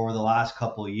beating over the last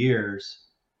couple of years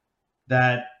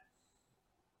that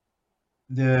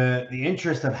the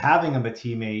interest of having him a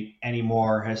teammate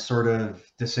anymore has sort of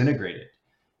disintegrated.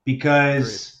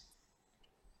 Because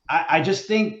I just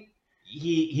think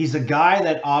he's a guy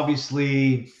that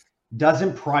obviously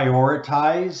doesn't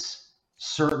prioritize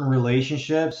certain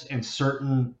relationships and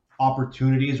certain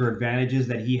opportunities or advantages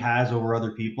that he has over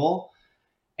other people.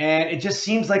 And it just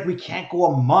seems like we can't go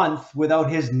a month without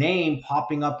his name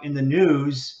popping up in the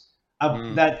news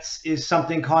that is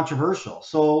something controversial.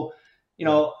 So,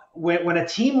 when a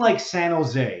team like San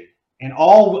Jose, and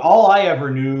all I ever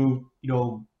knew,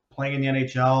 playing in the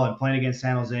NHL and playing against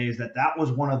San Jose, is that was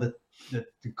one of the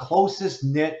closest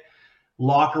knit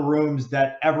locker rooms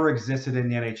that ever existed in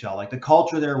the NHL. Like, the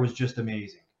culture there was just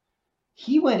amazing.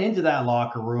 He went into that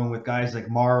locker room with guys like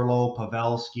Marleau,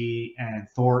 Pavelski, and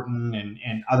Thornton,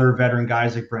 and other veteran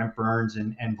guys like Brent Burns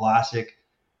and Vlasic.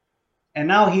 And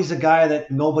now he's a guy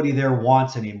that nobody there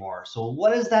wants anymore. So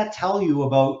what does that tell you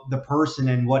about the person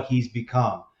and what he's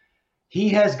become? He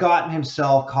has gotten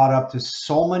himself caught up to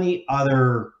so many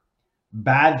other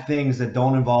bad things that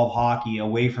don't involve hockey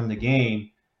away from the game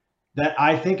that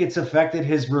I think it's affected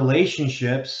his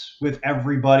relationships with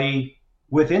everybody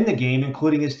within the game,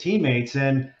 including his teammates.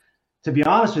 And to be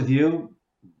honest with you,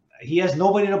 he has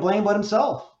nobody to blame but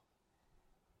himself.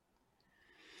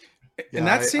 And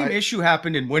that same issue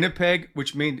happened in Winnipeg,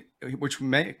 which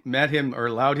met him or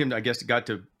allowed him, I guess, got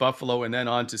to Buffalo and then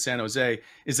on to San Jose,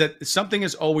 is that something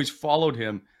has always followed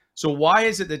him. So why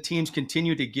is it that teams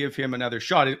continue to give him another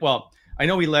shot? Well, I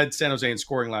know he led San Jose in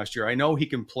scoring last year. I know he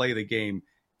can play the game.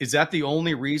 Is that the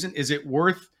only reason? Is it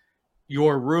worth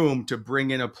your room to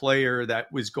bring in a player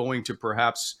that was going to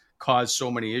perhaps cause so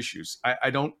many issues?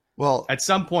 I don't. Well, at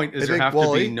some point, there have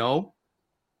to be no?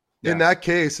 in that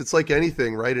case, it's like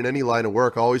anything, right? In any line of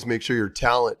work, always make sure your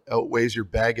talent outweighs your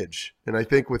baggage. And I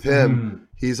think with him,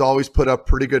 he's always put up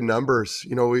pretty good numbers.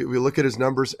 You know, we look at his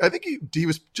numbers. I think he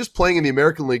was just playing in the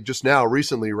American League just now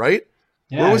recently, right?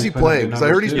 Yeah, where was he playing? Because I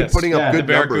heard he's been putting up good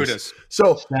numbers.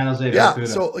 So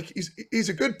so like he's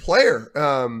a good player.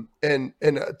 And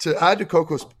to add to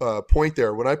Coco's point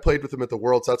there, when I played with him at the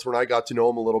Worlds, that's when I got to know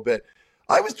him a little bit.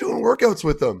 I was doing workouts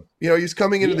with him. You know, he's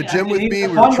coming into the gym with me.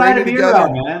 We were training together.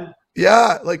 Around, man.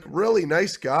 Yeah, like really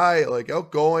nice guy, like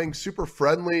outgoing, super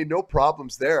friendly, no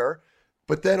problems there.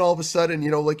 But then all of a sudden,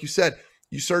 you know, like you said,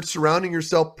 you start surrounding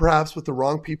yourself perhaps with the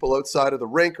wrong people outside of the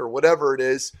rink or whatever it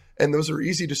is. And those are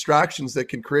easy distractions that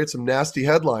can create some nasty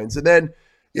headlines. And then,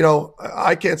 you know,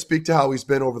 I can't speak to how he's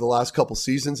been over the last couple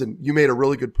seasons. And you made a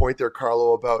really good point there,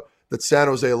 Carlo, about that San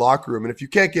Jose locker room. And if you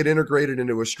can't get integrated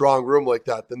into a strong room like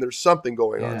that, then there's something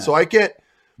going on. So I can't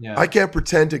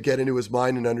pretend to get into his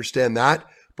mind and understand that.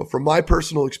 But from my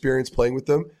personal experience playing with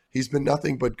him, he's been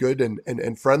nothing but good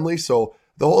and friendly. So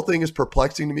the whole thing is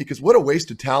perplexing to me because what a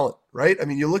waste of talent, right? I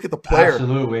mean, you look at the player.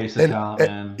 Absolute waste of talent,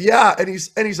 man. Yeah, and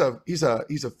he's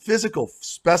a physical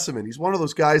specimen. He's one of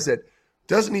those guys that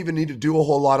doesn't even need to do a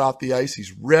whole lot off the ice.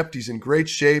 He's ripped. He's in great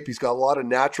shape. He's got a lot of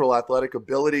natural athletic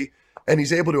ability, and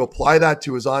he's able to apply that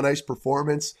to his on-ice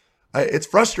performance. It's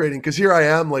frustrating because here I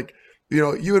am, like, you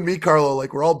know, you and me, Carlo,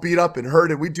 like we're all beat up and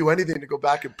hurt, and we'd do anything to go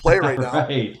back and play right now.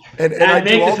 Right. And I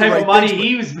make the type of money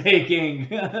he was making.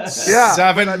 Yeah,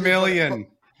 $7 million.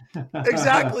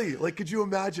 Exactly. Like, could you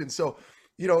imagine? So,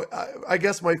 you know, I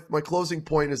guess my closing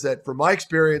point is that from my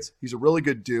experience, he's a really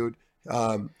good dude.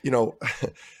 You know,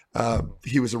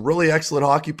 he was a really excellent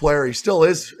hockey player. He still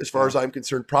is, as far as I'm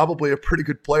concerned, probably a pretty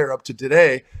good player up to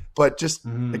today. But just,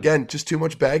 again, just too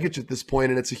much baggage at this point,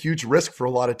 and it's a huge risk for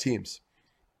a lot of teams.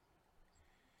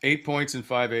 8 points in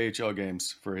 5 AHL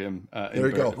games for him. There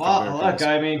you go. Well, look,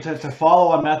 I mean, to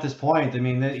follow on Methot's point, I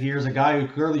mean, here's a guy who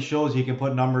clearly shows he can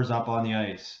put numbers up on the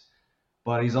ice,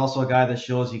 but he's also a guy that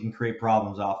shows he can create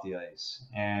problems off the ice.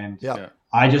 And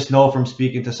I just know from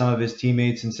speaking to some of his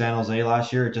teammates in San Jose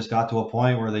last year, it just got to a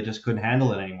point where they just couldn't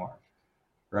handle it anymore,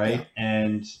 right? Yeah.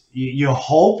 And you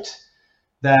hoped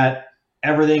that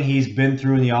everything he's been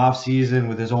through in the offseason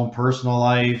with his own personal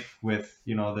life, with,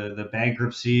 you know, the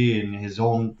bankruptcy and his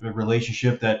own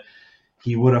relationship, that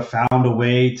he would have found a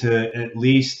way to at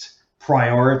least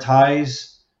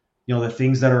prioritize, you know, the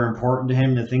things that are important to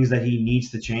him, the things that he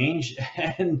needs to change.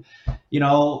 And, you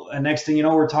know, and next thing you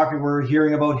know, we're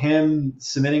hearing about him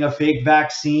submitting a fake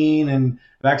vaccine and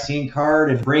vaccine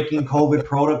card and breaking COVID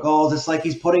protocols. It's like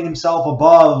he's putting himself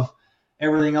above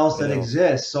everything else that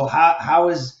exists. So how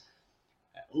is,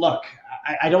 look,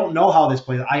 I don't know how this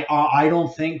plays. I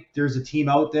don't think there's a team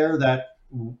out there that,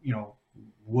 you know,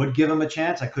 would give him a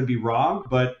chance. I could be wrong,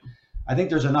 but I think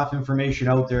there's enough information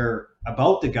out there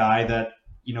about the guy that,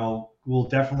 you know, will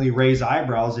definitely raise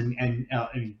eyebrows and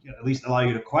at least allow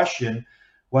you to question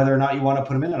whether or not you want to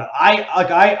put him in it.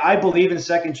 I believe in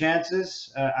second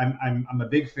chances. I'm a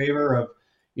big favor of,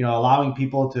 you know, allowing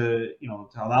people to, you know,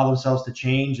 to allow themselves to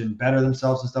change and better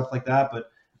themselves and stuff like that.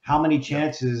 But how many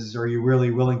chances are you really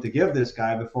willing to give this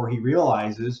guy before he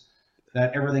realizes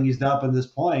that everything he's done up at this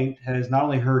point has not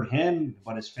only hurt him,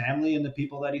 but his family and the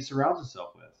people that he surrounds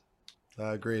himself with?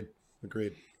 Agreed.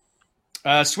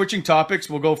 Switching topics,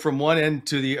 we'll go from one end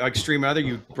to the extreme other.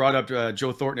 You brought up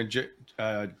Joe Thornton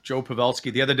and Joe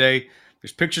Pavelski the other day.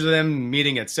 There's pictures of them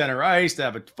meeting at center ice. They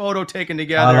have a photo taken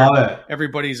together. I love it.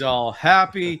 Everybody's all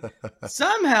happy.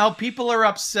 Somehow people are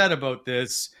upset about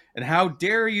this. And how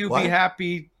dare you be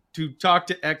happy to talk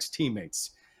to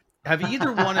ex-teammates? Have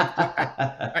either one of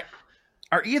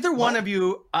are either one of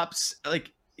you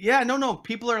like, yeah, no,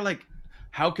 people are like,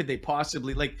 how could they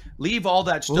possibly like leave all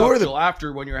that stuff till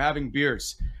after when you're having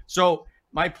beers? So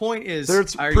my point is,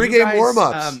 there's pregame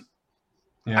warm-ups.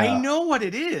 I know what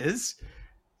it is.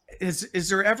 Is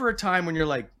there ever a time when you're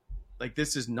like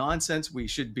this is nonsense, we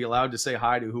should be allowed to say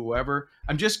hi to whoever?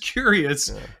 I'm just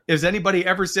curious. Has anybody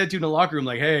ever said to you in the locker room,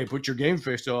 like, hey, put your game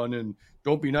face on and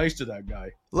don't be nice to that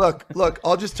guy? Look,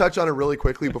 I'll just touch on it really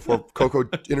quickly before Coco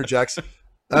interjects.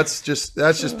 That's just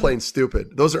plain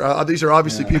stupid. These are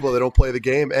obviously people that don't play the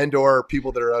game and or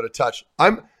people that are out of touch.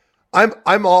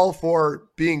 I'm all for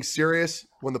being serious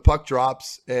when the puck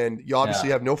drops, and you obviously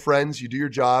have no friends. You do your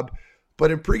job. But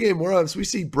in pregame warm-ups, we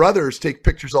see brothers take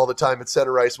pictures all the time at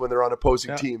center ice when they're on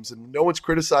opposing teams, and no one's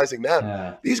criticizing them.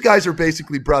 Yeah. These guys are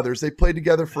basically brothers. They played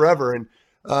together forever, and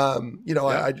you know,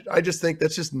 I just think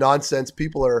that's just nonsense.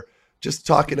 People are just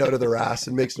talking out of their ass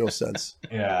and makes no sense.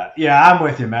 Yeah, I'm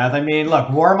with you, Matt. I mean,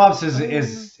 look, warm-ups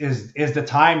is the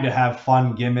time to have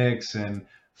fun gimmicks and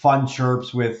fun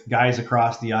chirps with guys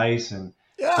across the ice, and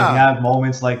If you have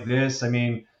moments like this, I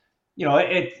mean, you know,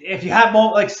 if you have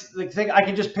moments like think, I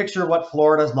can just picture what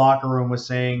Florida's locker room was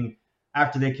saying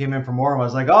after they came in from Warren. I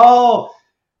was like, oh,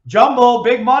 Jumbo,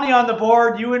 big money on the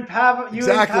board. You and Pav, and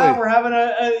Pav, we're having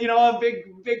a big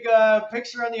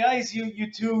picture on the ice.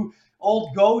 You two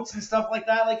old goats and stuff like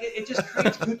that. Like it just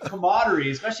creates good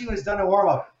camaraderie, especially when it's done in warm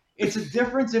up. It's a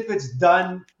difference if it's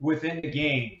done within the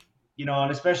game, you know,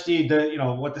 and especially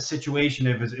what the situation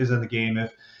is in the game.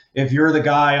 If you're the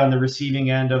guy on the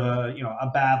receiving end of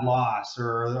a bad loss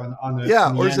or on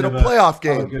the or is it a playoff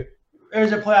game?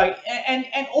 There's a playoff,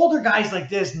 and older guys like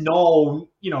this know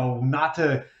not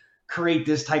to create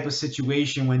this type of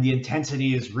situation when the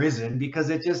intensity is risen, because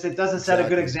it doesn't set a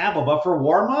good example. But for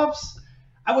warm-ups,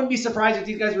 I wouldn't be surprised if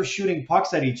these guys were shooting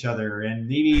pucks at each other and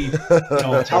maybe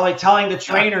telling the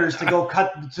trainers to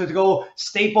go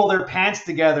staple their pants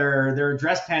together, their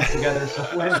dress pants together, so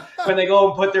when they go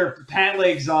and put their pant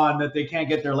legs on, that they can't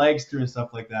get their legs through and stuff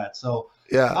like that. So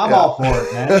I'm all for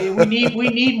it, man. I mean, we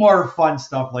need more fun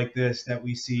stuff like this that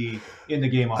we see in the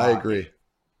game of hockey.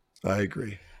 I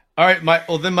agree. All right,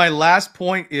 my last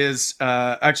point is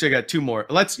actually I got two more.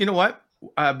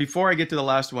 Before I get to the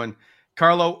last one,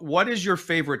 Carlo, what is your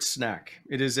favorite snack?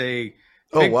 It is a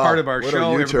big part of our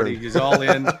show. Everybody is all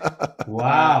in.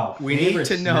 Wow. We need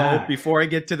to know before I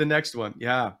get to the next one.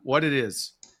 Yeah, what it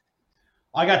is.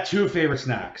 I got two favorite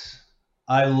snacks.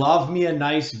 I love me a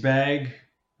nice bag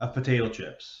of potato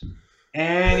chips.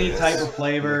 Any type of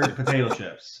flavored potato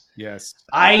chips. Yes.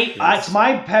 It's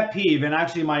my pet peeve, and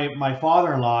actually my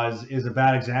father-in-law is a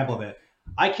bad example of it.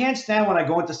 I can't stand when I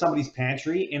go into somebody's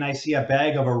pantry and I see a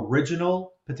bag of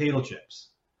original potato chips.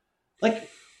 Like,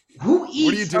 who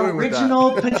eats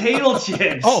original potato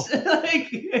chips? Oh,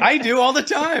 I do all the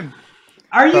time.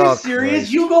 Are you serious?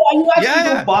 Christ. You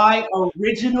actually go buy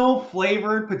original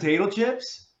flavored potato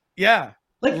chips? Yeah.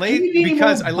 Like,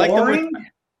 because I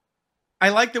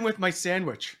like them with my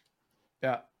sandwich.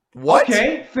 Yeah. What?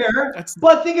 Okay, fair.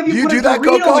 But think if you put a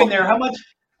Dorito in there, how much?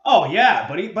 Oh yeah,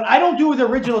 but I don't do it with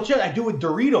original chips. I do it with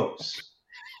Doritos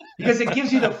because it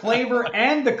gives you the flavor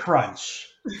and the crunch.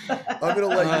 I'm gonna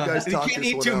let you guys talk. You can't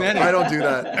eat this too one many. I don't do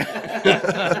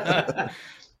that.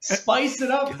 Spice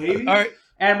it up, baby. All right.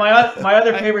 And my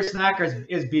other favorite snack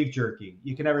is beef jerky.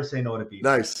 You can never say no to beef.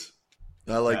 Nice.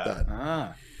 I like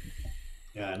that.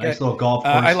 Yeah, nice little golf.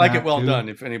 I like it well done.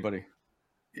 If anybody.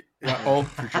 Yeah,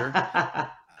 for sure.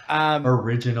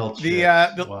 Original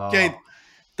chips. Wow. Okay.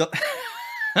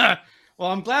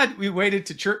 Well, I'm glad we waited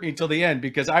to chirp me until the end,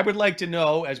 because I would like to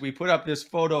know, as we put up this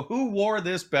photo, who wore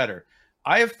this better.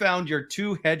 I have found your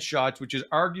two headshots, which is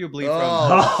arguably from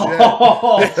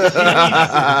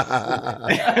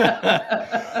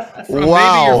maybe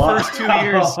your first 2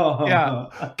 years. Yeah.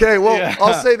 Okay. Well,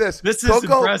 I'll say this. This is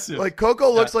impressive. Like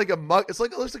Coco looks like a mug. It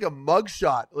looks like a mug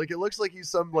shot. Like it looks like he's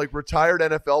some like retired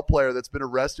NFL player that's been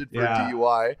arrested for a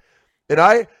DUI. And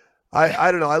I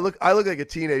don't know. I look like a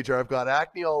teenager. I've got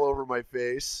acne all over my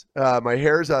face. My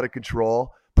hair's out of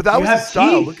control. But that was the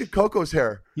style. Teeth. Look at Coco's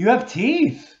hair. You have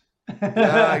teeth.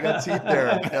 Yeah, I got teeth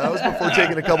there. Yeah, that was before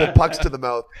taking a couple pucks to the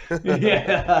mouth.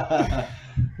 Yeah.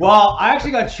 Well, I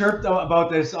actually got chirped about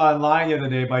this online the other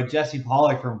day by Jesse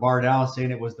Pollock from Bar Down,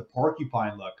 saying it was the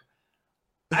porcupine look.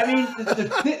 I mean,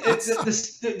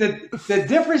 the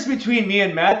difference between me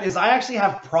and Meth is I actually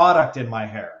have product in my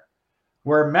hair,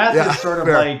 where Meth is sort of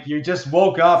like you just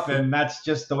woke up and that's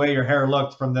just the way your hair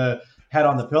looked from the head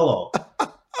on the pillow.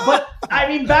 But I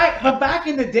mean, back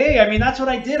in the day, I mean, that's what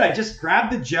I did. I just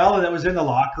grabbed the gel that was in the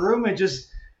locker room and just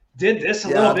did this a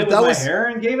little bit with my hair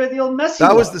and gave it the old messy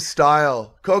look. Was the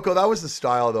style. Coco, that was the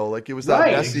style, though. Like, it was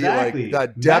that messy, like,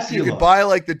 that depth. Messy you could buy,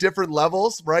 like, the different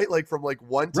levels, right? Like, from, like,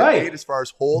 1 to 8 as far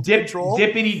as hold control.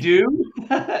 Dippity-doo.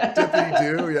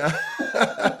 Dippity-doo, yeah.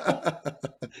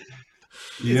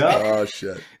 Yeah. Oh,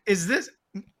 shit. Is this,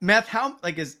 Meth,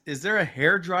 is there a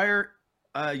hair dryer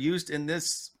used in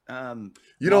this?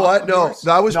 You know what? No,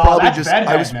 that was probably just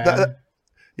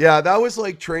that was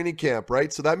like training camp,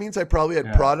 right? So that means I probably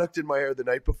had product in my hair the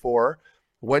night before,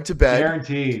 went to bed,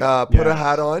 guaranteed, put a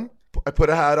hat on. I put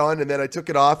a hat on and then I took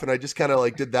it off and I just kind of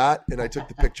like did that and I took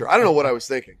the picture. I don't know what I was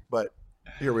thinking, but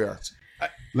here we are.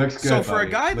 Looks good. So for a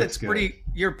guy that's pretty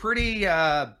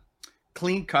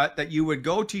clean cut, that you would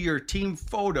go to your team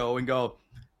photo and go,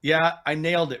 yeah, I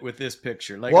nailed it with this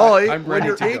picture. Like, Wally, I'm when ready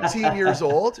you're to 18 years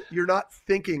old, you're not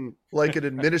thinking like an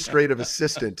administrative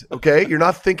assistant, okay? You're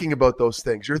not thinking about those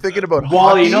things. You're thinking about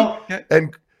Wally, hockey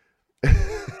and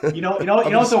you know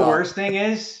what the worst thing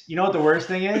is? You know what the worst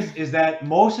thing is that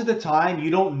most of the time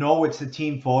you don't know it's the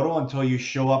team photo until you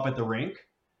show up at the rink.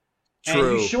 And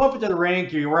you show up into the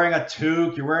rink, you're wearing a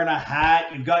toque, you're wearing a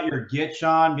hat, you've got your gitch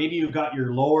on, maybe you've got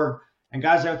your lower, and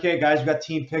guys are okay, guys, we've got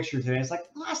team picture today. It's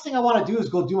like, the last thing I want to do is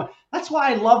go do that's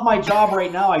why I love my job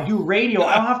right now. I do radio.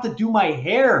 I don't have to do my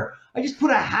hair. I just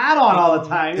put a hat on all the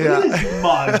time. Look at this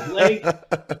mug. Like,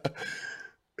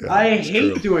 I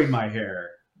hate doing my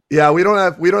hair. Yeah, we don't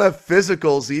have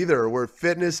physicals either. We're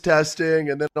fitness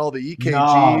testing and then all the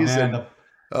EKGs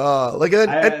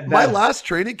my last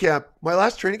training camp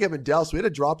in Dallas, we had to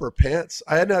drop our pants.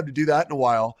 I hadn't had to do that in a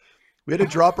while. We had to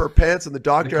drop our pants and the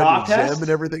doctor had to examine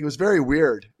everything. It was very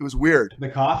weird. It was weird. The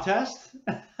cough test?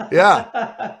 Yeah.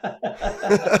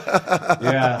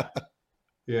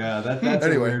 That's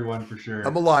a weird one for sure.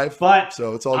 I'm alive, but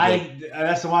so it's all good.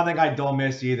 That's the one thing I don't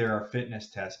miss either, our fitness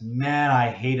test. Man, I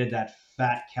hated that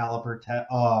fat caliper test.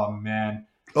 Oh, man.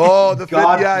 Oh, the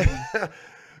God.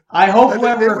 I hope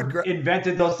whoever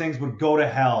invented those things would go to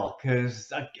hell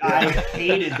because I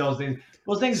hated those things.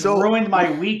 Those things ruined my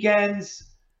weekends,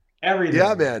 everything.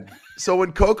 Yeah, man. So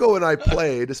when Coco and I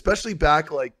played, especially back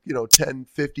 10,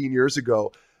 15 years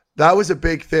ago, that was a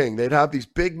big thing. They'd have these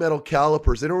big metal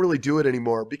calipers. They don't really do it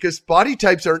anymore because body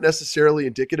types aren't necessarily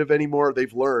indicative anymore.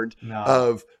 They've learned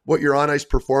of what your on-ice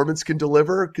performance can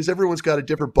deliver because everyone's got a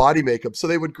different body makeup. So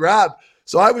they would grab.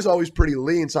 So I was always pretty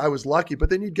lean, so I was lucky. But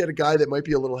then you'd get a guy that might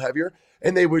be a little heavier,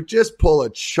 and they would just pull a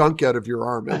chunk out of your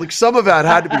arm. And like some of that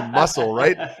had to be muscle,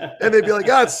 right? And they'd be like,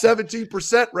 it's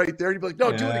 17% right there. And you'd be like,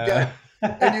 no, do it again.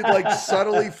 And you'd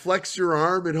subtly flex your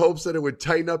arm in hopes that it would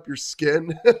tighten up your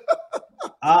skin.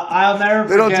 I'll never forget.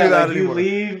 They don't do that anymore.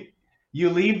 You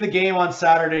leave the game on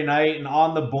Saturday night, and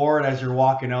on the board as you're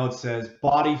walking out says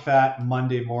body fat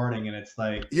Monday morning, and it's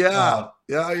like, yeah.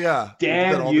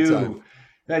 Damn you.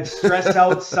 That stress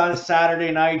out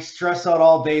Saturday night, stress out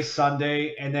all day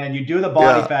Sunday, and then you do the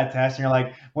body fat test, and you're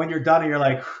like, when you're done, and you're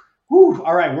like, whew,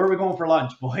 all right, where are we going for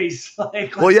lunch, boys?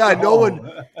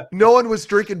 No one was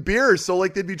drinking beer, so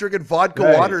they'd be drinking vodka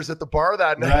waters at the bar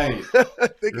that night,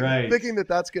 thinking that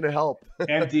that's going to help.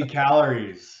 Empty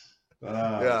calories.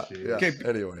 Okay.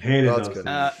 Anyway, that's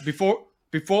good.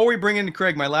 Before we bring in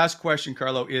Craig, my last question,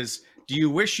 Carlo, is: do you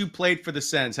wish you played for the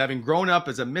Sens? Having grown up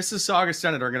as a Mississauga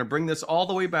Senator, I'm going to bring this all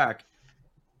the way back.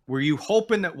 Were you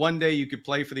hoping that one day you could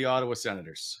play for the Ottawa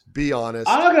Senators? Be honest.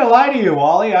 I'm not going to lie to you,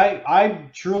 Wally. I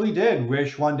truly did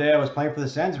wish one day I was playing for the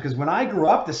Sens because when I grew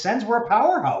up, the Sens were a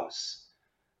powerhouse.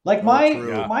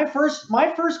 My first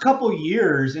couple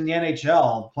years in the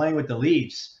NHL playing with the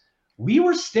Leafs, we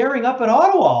were staring up at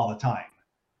Ottawa all the time.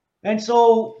 And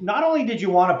so not only did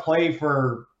you want to play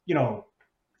for,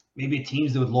 maybe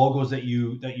teams with logos that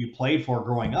you played for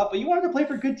growing up, but you wanted to play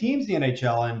for good teams in the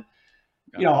NHL. And,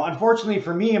 unfortunately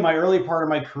for me in my early part of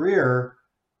my career,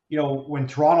 when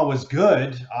Toronto was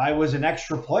good, I was an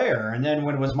extra player. And then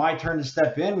when it was my turn to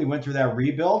step in, we went through that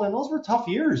rebuild, and those were tough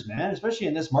years, man, especially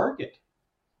in this market.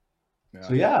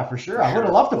 Yeah. So, for sure. I would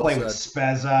have loved to play with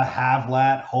Spezza,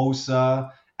 Havlat,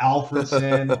 Hossa,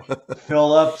 Alfredson,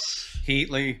 Phillips,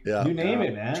 Heatley. Yeah. You name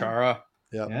it, man. Chara.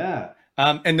 Yeah.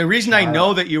 And the reason I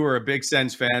know that you were a big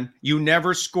Sens fan, you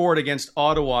never scored against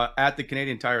Ottawa at the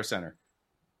Canadian Tire Center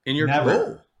in your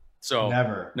career. So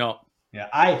never. No. Yeah.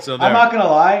 I'm not going to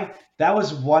lie. That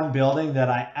was one building that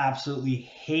I absolutely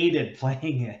hated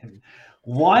playing in.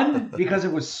 One, because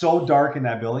it was so dark in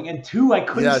that building. And two, I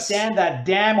couldn't stand that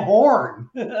damn horn.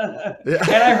 And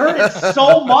I heard it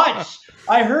so much.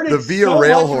 I heard it so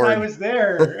much when I was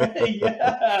there.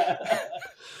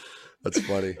 That's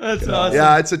funny. That's awesome.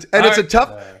 Yeah, it's a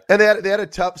tough. And they had a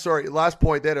tough. Sorry, last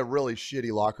point. They had a really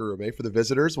shitty locker room, for the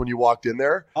visitors when you walked in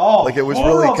there. Oh, it was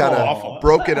really kind of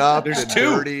broken up and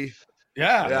dirty.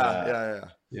 Yeah.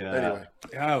 Anyway.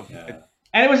 Yeah.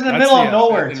 And it was in the middle of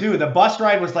nowhere too. The bus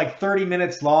ride was 30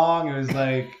 minutes long. It was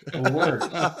the worst.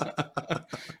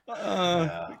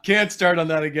 Can't start on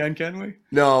that again, can we?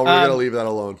 No, we're gonna leave that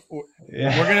alone. We're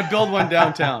gonna build one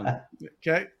downtown.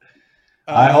 Okay.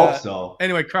 I hope so.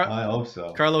 Anyway, I hope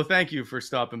so. Carlo, thank you for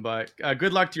stopping by.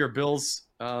 Good luck to your Bills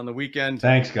on the weekend.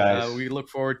 Thanks, guys. We look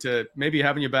forward to maybe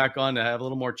having you back on to have a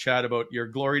little more chat about your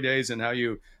glory days and how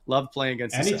you love playing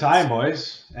against the Sens.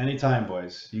 Anytime,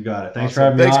 boys. You got it. Thanks for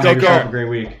having me on. Coco. Have a great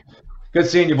week. Good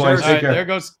seeing you, boys. Take care. There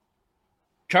goes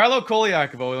Carlo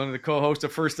Colaiacovo, one of the co-hosts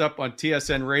of First Up on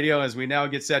TSN Radio, as we now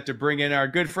get set to bring in our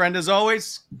good friend, as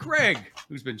always, Greg,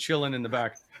 who's been chilling in the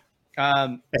back.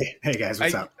 Hey guys,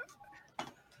 what's up?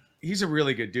 He's a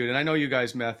really good dude, and I know you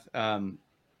guys, Meth,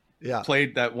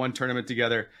 played that one tournament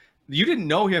together. You didn't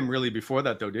know him really before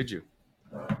that, though, did you?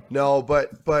 No,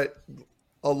 but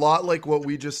a lot like what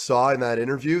we just saw in that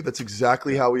interview, that's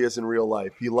exactly how he is in real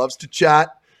life. He loves to chat,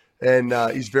 and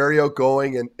he's very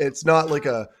outgoing, and it's not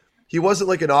he wasn't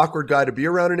like an awkward guy to be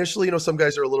around initially. You know, some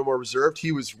guys are a little more reserved.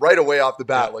 He was right away off the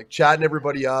bat, like chatting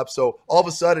everybody up. So all of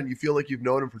a sudden you feel like you've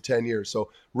known him for 10 years.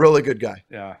 So really good guy.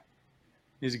 Yeah.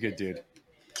 He's a good dude.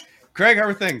 Craig, how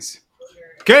are things?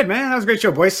 Good, man. That was a great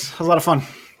show, boys. That was a lot of fun.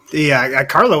 The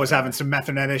Carlo was having some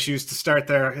Methot issues to start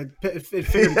there. It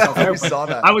figured itself out. Saw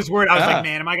that. I was worried. I was like,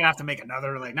 man, am I going to have to make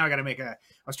another? Like, now I got to make I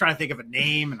was trying to think of a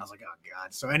name, and I was like, oh,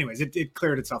 God. So anyways, it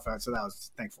cleared itself out. So that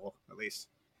was thankful, at least.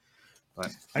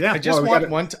 But, I just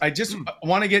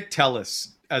want to get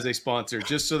TELUS as a sponsor,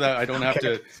 just so that I don't have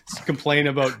to complain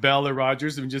about Bell or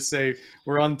Rogers and just say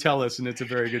we're on TELUS and it's a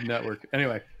very good network.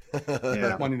 Anyway,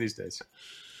 one of these days.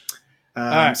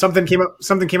 Something came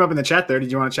up in the chat there.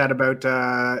 Did you want to chat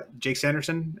about Jake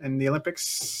Sanderson and the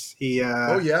Olympics?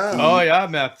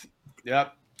 Meth.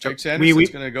 Yep. Jake Sanderson's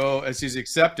going to go as he's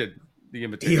accepted the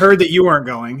invitation. He heard that you weren't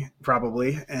going,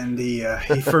 probably, and he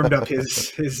firmed up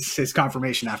his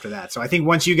confirmation after that. So I think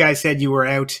once you guys said you were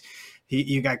out,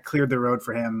 you got cleared the road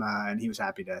for him, and he was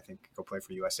happy to, I think, go play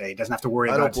for USA. He doesn't have to worry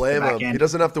about. I don't blame him. He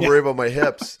doesn't have to worry about my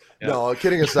hips. No,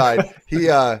 kidding aside,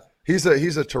 He's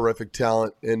a terrific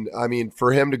talent, and I mean,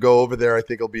 for him to go over there, I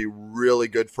think it'll be really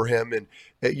good for him. And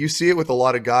you see it with a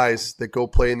lot of guys that go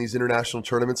play in these international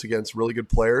tournaments against really good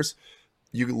players.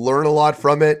 You learn a lot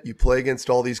from it. You play against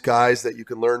all these guys that you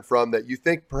can learn from that you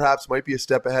think perhaps might be a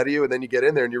step ahead of you, and then you get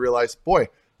in there and you realize, boy,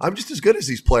 I'm just as good as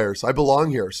these players. I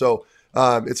belong here. So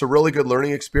it's a really good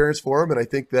learning experience for him, and I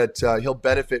think that he'll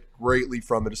benefit greatly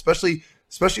from it, especially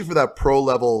for that pro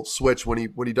level switch when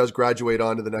he does graduate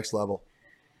on to the next level.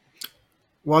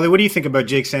 Wally, what do you think about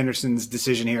Jake Sanderson's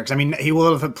decision here? Because I mean, he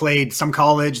will have played some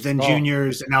college, then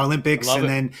juniors, now Olympics, and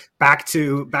then back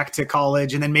to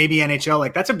college, and then maybe NHL.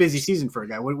 Like, that's a busy season for a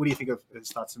guy. What do you think of his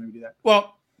thoughts to maybe do that?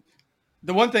 Well,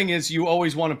 the one thing is you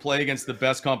always want to play against the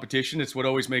best competition. It's what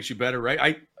always makes you better,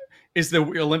 right? Is the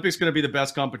Olympics going to be the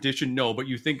best competition? No, but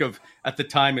you think of at the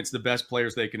time it's the best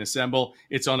players they can assemble.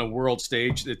 It's on a world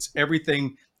stage. It's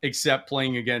everything except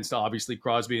playing against obviously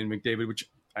Crosby and McDavid, which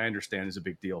I understand is a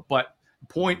big deal, but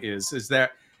point is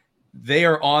that they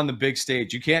are on the big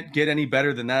stage. You can't get any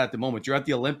better than that at the moment. You're at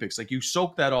the Olympics. Like, you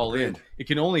soak that all in. It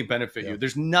can only benefit you.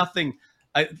 There's nothing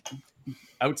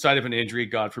outside of an injury,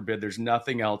 God forbid, there's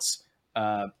nothing else,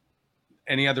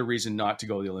 any other reason not to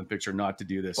go to the Olympics or not to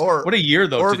do this. What a year,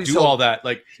 though, to do all that.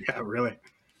 Like, yeah, really.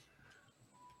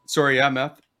 Sorry,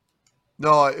 Meth?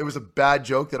 No, it was a bad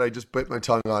joke that I just bit my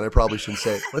tongue on. I probably shouldn't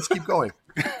say it. Let's keep going.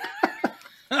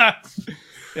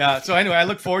 Yeah, so anyway, I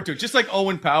look forward to it. Just like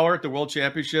Owen Power at the World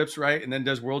Championships, right? And then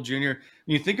does World Junior.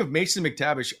 When you think of Mason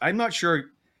McTavish, I'm not sure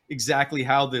exactly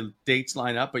how the dates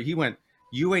line up, but he went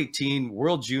U18,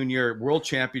 World Junior, World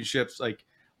Championships, like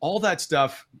all that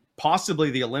stuff,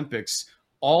 possibly the Olympics,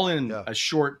 all in a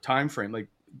short time frame. Like,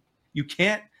 you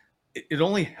can't – it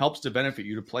only helps to benefit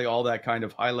you to play all that kind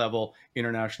of high-level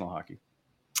international hockey.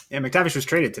 Yeah, McTavish was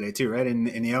traded today too, right? In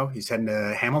the O, he's heading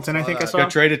to Hamilton. I think I saw.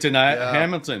 Got traded tonight,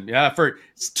 Hamilton. Yeah, for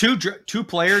two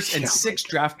players and 6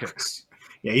 draft picks.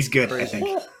 Yeah, he's good. I think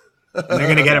and they're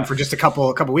going to get him for just a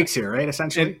couple weeks here, right?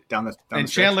 Essentially, down the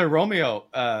Chandler Romeo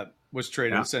was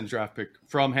traded a second draft pick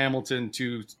from Hamilton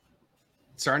to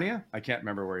Sarnia. I can't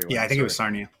remember where he went. Yeah, I think it was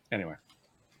Sarnia. Anyway,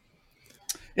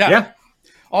 yeah,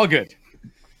 all good.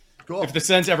 Cool. If the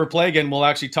Sens ever play again, we'll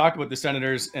actually talk about the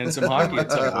Senators and some hockey at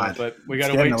some point. But we got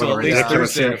to wait till at least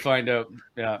Thursday to find out.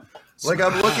 Yeah. Like,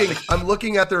 I'm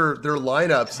looking at their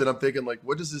lineups and I'm thinking, like,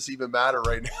 what does this even matter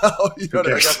right now? You know,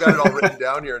 like, I've got it all written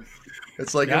down here. And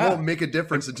it's like, it won't make a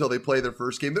difference until they play their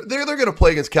first game. They're going to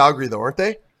play against Calgary, though, aren't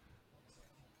they?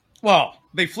 Well,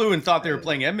 they flew and thought they were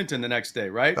playing Edmonton the next day,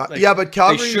 right? Yeah, but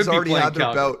Calgary has already had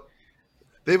their bout.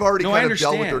 They've already kind of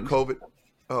dealt with their COVID.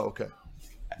 Oh, okay.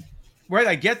 Right,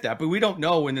 I get that, but we don't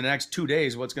know in the next 2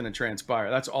 days what's going to transpire.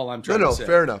 That's all I'm trying to say.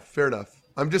 Fair enough.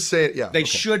 I'm just saying, they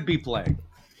should be playing.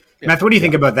 Yeah. Matt, what do you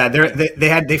think about that?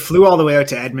 They flew all the way out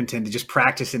to Edmonton to just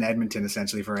practice in Edmonton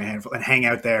essentially for a handful and hang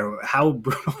out there. How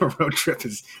brutal a road trip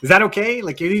is that okay?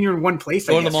 Like, you're in one place,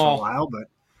 I guess, for a while, but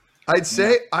I'd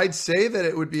say that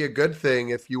it would be a good thing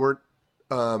if you weren't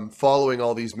following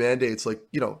all these mandates, like,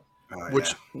 you know.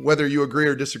 Whether you agree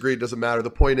or disagree, it doesn't matter. The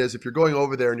point is, if you're going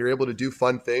over there and you're able to do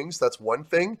fun things, that's one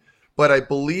thing. But I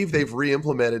believe they've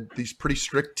re-implemented these pretty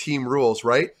strict team rules,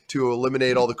 right, to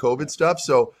eliminate all the COVID stuff.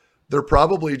 So they're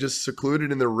probably just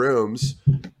secluded in their rooms,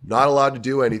 not allowed to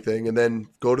do anything, and then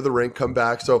go to the rink, come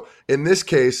back. So in this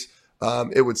case,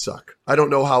 it would suck. I don't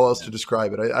know how else to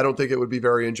describe it. I don't think it would be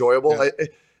very enjoyable. Yeah.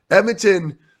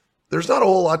 Edmonton, there's not a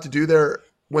whole lot to do there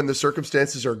when the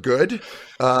circumstances are good.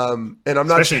 And I'm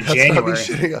not Especially in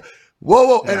January.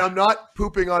 Whoa. Yeah. And I'm not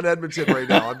pooping on Edmonton right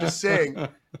now. I'm just saying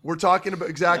We're talking about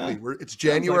exactly. It's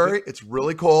January. Like it's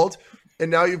really cold, and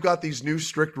now you've got these new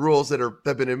strict rules that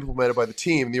have been implemented by the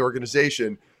team, the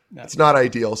organization. No. It's not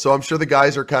ideal. So I'm sure the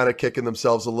guys are kind of kicking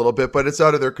themselves a little bit, but it's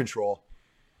out of their control.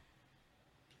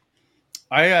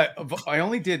 I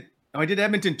did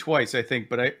Edmonton twice, I think,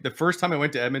 but the first time I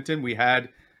went to Edmonton, we had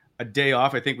a day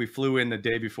off. I think we flew in the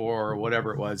day before or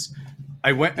whatever it was.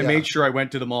 I made sure I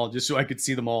went to the mall just so I could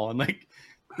see them all. And like,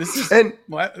 this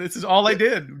is all I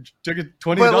did. Took a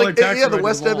 $20 taxi. Yeah, the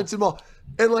West Edmonton Mall.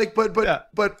 And like,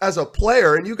 but as a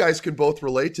player, and you guys can both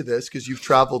relate to this because you've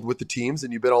traveled with the teams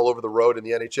and you've been all over the road in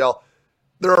the NHL.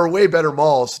 There are way better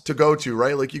malls to go to,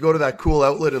 right? Like you go to that cool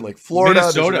outlet in like Florida.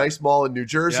 Minnesota. There's a nice mall in New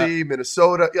Jersey,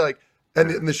 Minnesota. Yeah, like,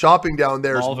 and the shopping down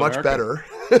there is much better.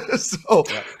 So,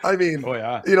 I mean,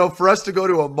 for us to go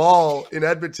to a mall in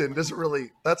Edmonton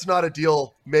that's not a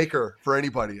deal maker for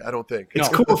anybody, I don't think. It's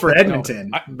cool for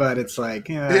Edmonton, but it's like,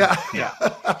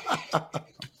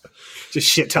 just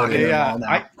shit talking them all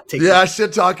now.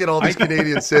 Shit talking all these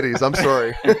Canadian cities. I'm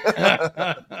sorry.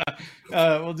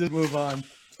 We'll just move on.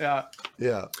 Yeah.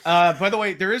 By the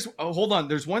way, hold on.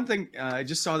 There's one thing. I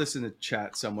just saw this in the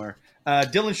chat somewhere.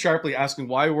 Dylan Sharpley asking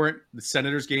why weren't the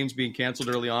Senators games being canceled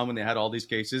early on when they had all these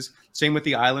cases? Same with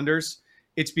the Islanders.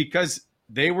 It's because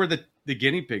they were the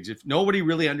guinea pigs. If nobody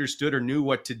really understood or knew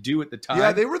what to do at the time.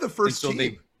 Yeah, they were the first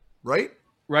team, right?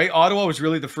 Right. Ottawa was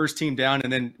really the first team down.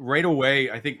 And then right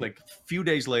away, I think like a few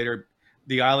days later,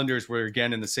 the Islanders were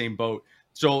again in the same boat.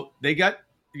 So they got,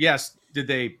 did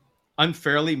they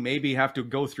unfairly maybe have to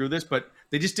go through this, but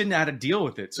they just didn't know how to deal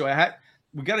with it. So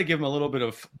we got to give them a little bit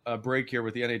of a break here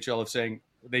with the NHL of saying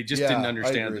they just didn't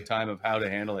understand at the time of how to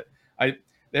handle it.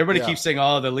 Everybody keeps saying,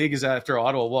 oh, the league is after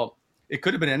Ottawa. Well, it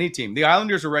could have been any team. The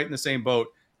Islanders are right in the same boat,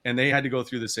 and they had to go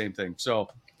through the same thing. So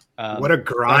what a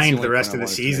grind the rest of the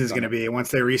season is going to be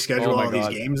once they reschedule all these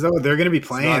games, though. They're going to be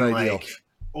playing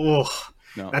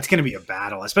that's going to be a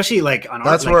battle, especially like on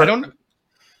that's where I don't.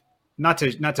 Not to.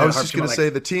 I was just going to say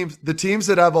the teams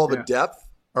that have all the depth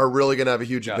are really going to have a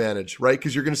huge advantage, right?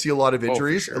 Because you're going to see a lot of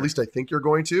injuries. At least I think you're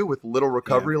going to, with little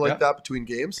recovery that between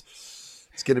games.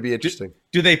 It's going to be interesting.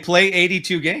 Do they play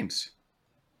 82 games?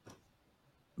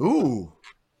 Ooh,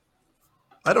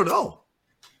 I don't know.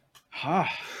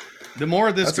 The more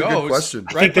of this That's goes, a good question.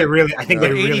 I think they really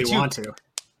want to.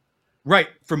 Right,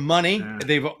 for money,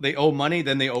 they owe money.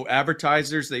 Then they owe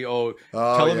advertisers, they owe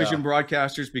television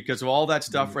broadcasters because of all that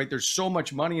stuff. Right, there's so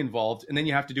much money involved, and then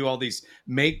you have to do all these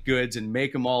make goods and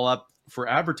make them all up for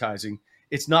advertising.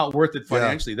 It's not worth it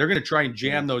financially. They're going to try and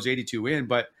jam those 82 in,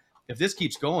 but if this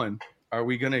keeps going, are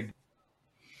we going to? I'm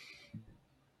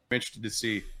interested to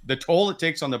see the toll it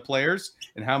takes on the players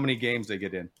and how many games they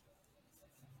get in.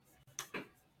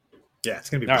 Yeah,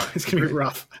 it's gonna be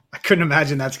rough. I couldn't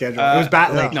imagine that schedule. It was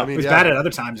bad. It was bad at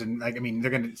other times, and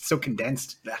it's so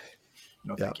condensed.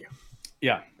 No, thank you.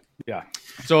 Yeah.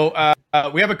 So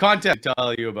we have a contest to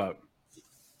tell you about.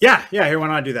 Yeah. Here, why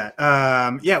not do that?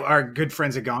 Our good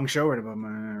friends at Gong Show,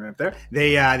 right up there.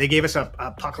 They gave us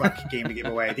a puck luck game to give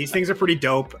away. These things are pretty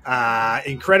dope.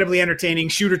 Incredibly entertaining.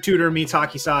 Shooter tutor meets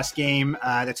hockey sauce game.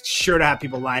 That's sure to have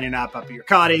people lining up at your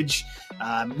cottage,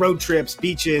 road trips,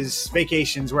 beaches,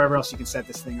 vacations, wherever else you can set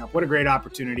this thing up. What a great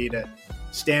opportunity to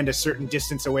stand a certain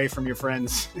distance away from your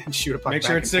friends and shoot a puck. Make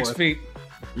sure it's 6 feet.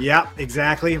 Yeah,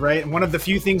 exactly. Right. And one of the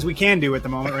few things we can do at the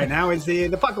moment right now is the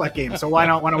puck luck game. So why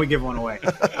don't we give one away?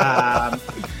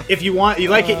 If you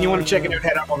like it and you want to check it out,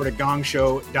 head on over to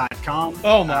gongshow.com.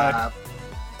 Oh my.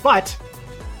 But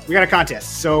we got a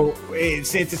contest. So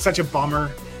it's such a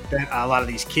bummer that a lot of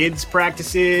these kids'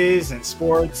 practices and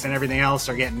sports and everything else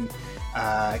are getting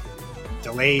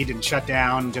delayed and shut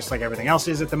down just like everything else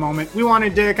is at the moment. We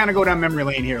wanted to kind of go down memory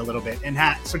lane here a little bit.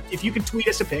 So if you can tweet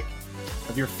us a pic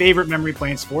of your favorite memory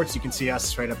playing sports, you can see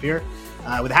us right up here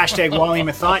with the hashtag Wally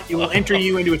Methot. It will enter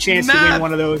you into a chance to win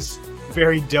one of those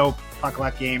very dope puck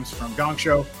luck games from Gong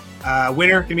Show.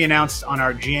 Winner can be announced on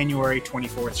our January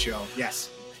 24th show. Yes.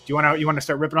 Do you want to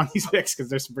start ripping on these picks because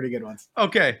there's some pretty good ones?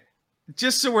 Okay,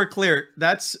 just so we're clear,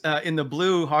 that's in the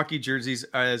blue hockey jerseys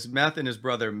as Meth and his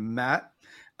brother Matt.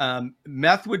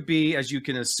 Meth would be, as you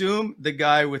can assume, the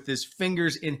guy with his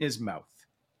fingers in his mouth.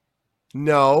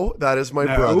 No, that is my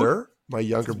brother. My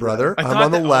younger brother. I'm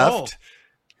on the left.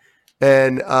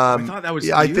 And I thought that was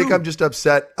I think I'm just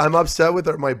upset. I'm upset with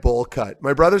my bowl cut.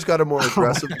 My brother's got a more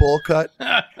aggressive bowl cut,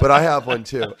 but I have one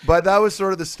too. But that was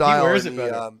sort of the style. Where is it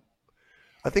better?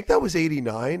 I think that was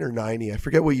 89 or 90. I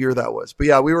forget what year that was. But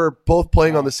yeah, we were both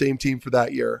playing on the same team for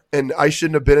that year. And I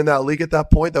shouldn't have been in that league at that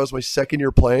point. That was my second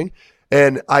year playing.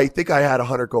 And I think I had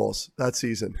 100 goals that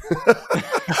season.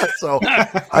 So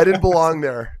I didn't belong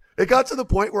there. It got to the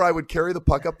point where I would carry the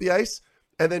puck up the ice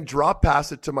and then drop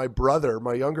pass it to my brother,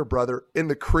 my younger brother, in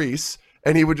the crease,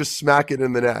 and he would just smack it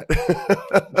in the net.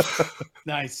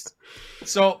 Nice.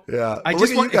 So yeah, I just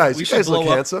just want you guys. We You guys look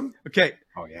up. handsome. Okay.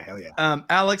 Oh yeah, hell yeah.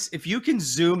 Alex, if you can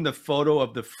zoom the photo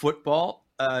of the football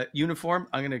uniform,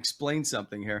 I'm going to explain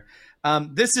something here.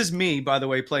 This is me, by the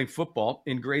way, playing football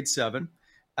in grade 7.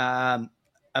 I'm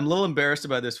a little embarrassed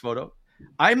about this photo.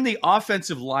 I'm the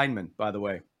offensive lineman, by the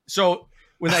way. So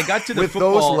when I got to the with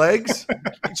football, those legs,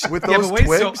 with those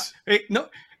twigs,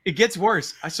 it gets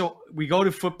worse. So we go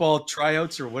to football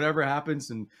tryouts or whatever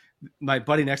happens, and my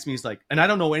buddy next to me is like, and I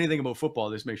don't know anything about football.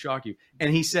 This may shock you.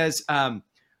 And he says,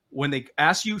 when they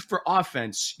ask you for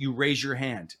offense, you raise your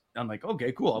hand. I'm like,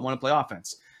 okay, cool. I want to play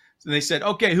offense. So they said,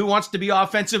 okay, who wants to be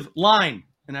offensive line?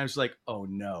 And I was like, oh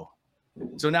no.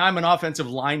 So now I'm an offensive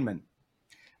lineman.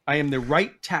 I am the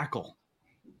right tackle.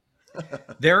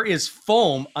 There is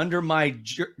foam under my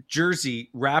jersey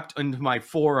wrapped into my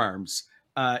forearms.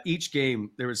 Each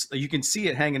game, you can see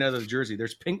it hanging out of the jersey.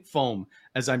 There's pink foam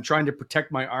as I'm trying to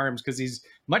protect my arms because these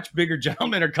much bigger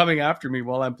gentlemen are coming after me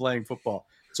while I'm playing football.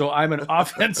 So I'm an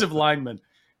offensive lineman.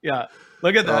 Yeah,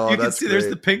 look at that. You can see there's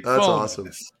the pink foam. That's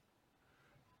awesome.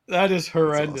 That is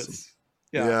horrendous. Awesome.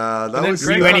 Yeah, that was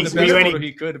Greg's on the best photo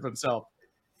he could of himself.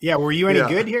 Yeah, were you any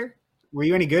good here? Were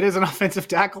you any good as an offensive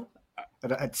tackle?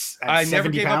 I never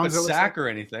gave up a sack or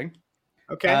anything.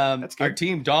 Okay, that's good. Our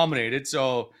team dominated,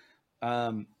 so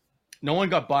no one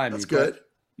got by me. That's good.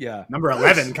 Yeah, number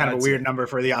 11, kind of a weird number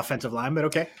for the offensive line, but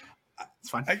okay, it's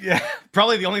fine. Yeah,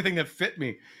 probably the only thing that fit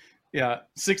me. Yeah,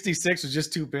 66 was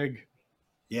just too big.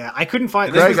 Yeah, I couldn't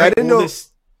find. Greg, I didn't know.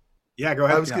 Yeah, go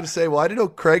ahead. I was going to say, well, I didn't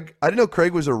know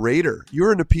Craig was a Raider. You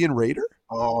were a Nepean Raider?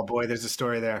 Oh boy, there's a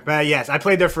story there. But yes, I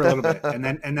played there for a little bit, and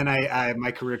then I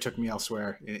my career took me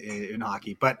elsewhere in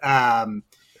hockey. But I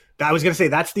was going to say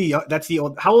that's the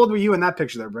old. How old were you in that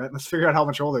picture there, Brett? Let's figure out how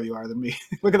much older you are than me.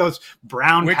 Look at those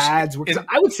brown pads.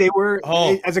 I would say we're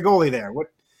as a goalie there. What?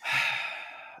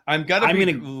 I'm gonna.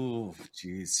 Ooh,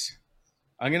 jeez.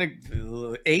 I'm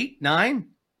gonna 8, 9.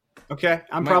 Okay,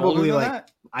 I'm probably like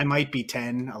I might be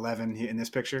 10, 11 in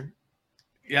this picture.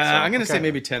 Yeah, so, I'm gonna say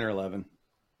maybe 10 or 11.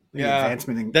 The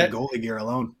advancement in goalie gear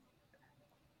alone.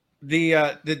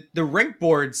 The rink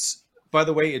boards, by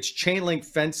the way, it's chain link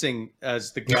fencing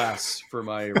as the glass for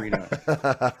my arena.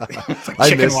 Like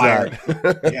I miss wire.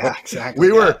 That. Yeah, exactly.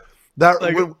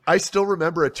 I still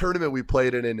remember a tournament we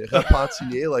played in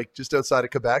Repentigny, like just outside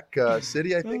of Quebec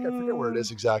City, I think. I forget where it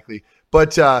is exactly.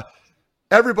 But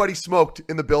everybody smoked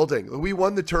in the building. We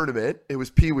won the tournament. It was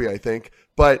Pee Wee, I think.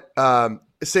 But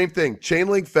same thing. Chain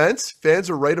link fence. Fans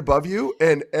are right above you,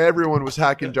 and everyone was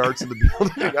hacking darts in the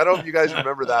building. I don't know if you guys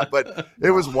remember that, but it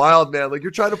was wild, man. Like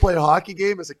you're trying to play a hockey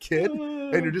game as a kid,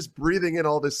 and you're just breathing in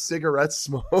all this cigarette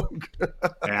smoke.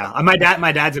 Yeah, my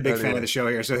dad's a big fan of the show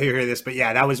here, so he'll hear this. But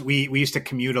yeah, that was we used to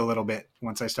commute a little bit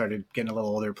once I started getting a little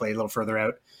older, play a little further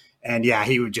out. And yeah,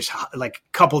 he would just like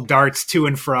couple darts to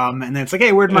and from, and then it's like,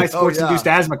 hey, where'd my sports-induced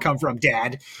asthma come from,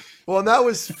 Dad? Well, and that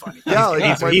was funny.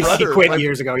 Yeah, he quit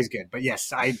years ago. He's good, but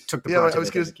yes, I took the brunt of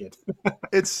it as a kid.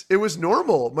 It was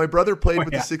normal. My brother played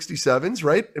with the 67s,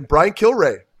 right? And Brian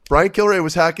Kilray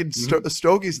was hacking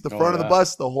stogies at the front of the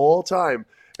bus the whole time,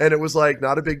 and it was like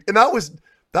not a big. And that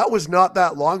was not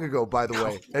that long ago, by the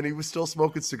way. And he was still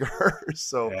smoking cigars.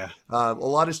 So a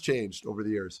lot has changed over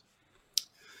the years.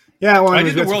 Yeah, well, I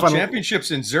did the World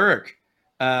Championships in Zurich.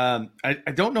 I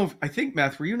don't know. I think,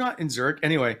 Meth, were you not in Zurich?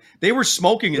 Anyway, they were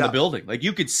smoking in the building. Like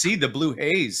you could see the blue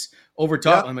haze over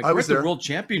top. I'm like, we're at the World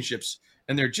Championships,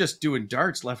 and they're just doing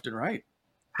darts left and right.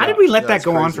 How did we let that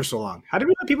go on for so long? How did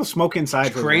we let people smoke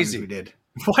inside for crazy? We did.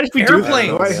 Why did we do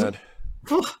that?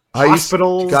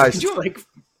 Hospitals, guys.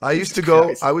 I used to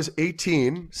go. I was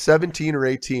 17 or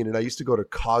 18, and I used to go to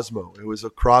Cosmo. It was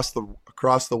across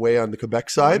the way on the Quebec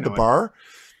side, the bar.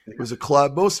 It was a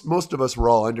club. Most of us were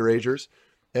all underagers,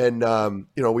 and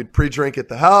we'd pre-drink at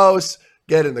the house,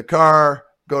 get in the car,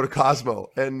 go to Cosmo,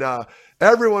 and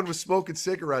everyone was smoking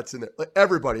cigarettes in there. Like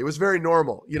everybody, it was very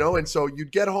normal, And so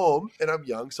you'd get home, and I'm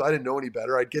young, so I didn't know any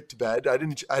better. I'd get to bed. I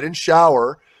didn't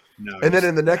shower, and then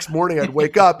in the next morning, I'd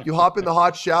wake up. You hop in the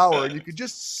hot shower, and you could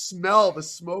just smell the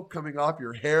smoke coming off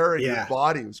your hair and your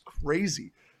body. It was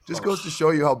crazy. Just goes to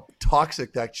show you how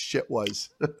toxic that shit was.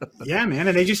 Yeah, man.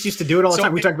 And they just used to do it all the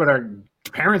time. We talked about our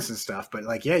parents and stuff, but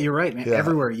like, yeah, you're right, man. Yeah.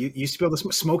 Everywhere. You used to be able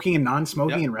to smoking and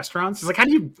non-smoking in restaurants. It's like, how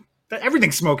do you –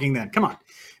 everything's smoking then. Come on.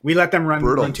 We let them run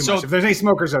too much. If there's any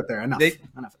smokers out there, enough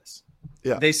of this.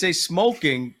 Yeah. They say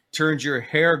smoking turns your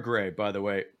hair gray, by the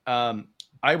way.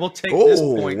 I will take this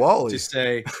point to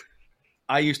say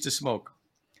I used to smoke.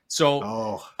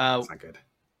 So that's not good.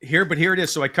 Here it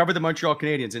is. So I covered the Montreal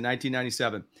Canadiens in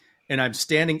 1997, and I'm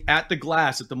standing at the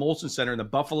glass at the Molson Center, and the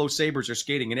Buffalo Sabres are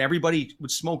skating, and everybody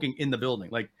was smoking in the building,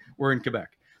 like we're in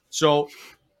Quebec. So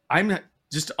I'm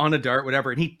just on a dart,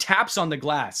 whatever, and he taps on the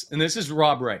glass, and this is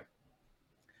Rob Ray.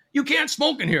 You can't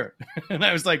smoke in here. And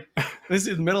I was like, this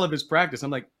is the middle of his practice.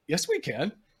 I'm like, yes, we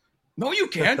can. No, you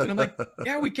can't. And I'm like,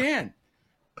 yeah, we can.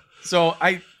 So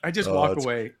I just walk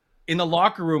away. In the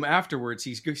locker room afterwards,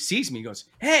 he sees me, he goes,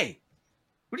 hey,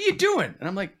 what are you doing? And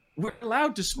I'm like, we're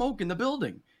allowed to smoke in the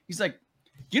building. He's like,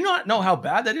 do you not know how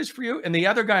bad that is for you? And the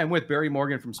other guy I'm with, Barry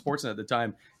Morgan from Sportsnet at the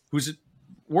time, who's a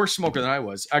worse smoker than I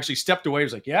was, actually stepped away. He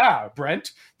was like, yeah,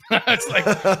 Brent. It's like,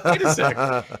 wait a sec.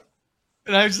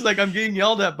 And I was just like, I'm getting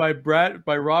yelled at by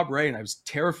Rob Ray, and I was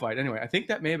terrified. Anyway, I think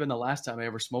that may have been the last time I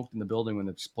ever smoked in the building when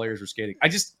the players were skating.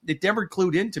 It never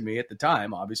clued into me at the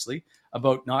time, obviously,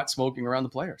 about not smoking around the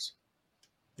players.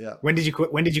 Yeah. When did you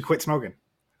quit? When did you quit smoking?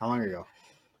 How long ago?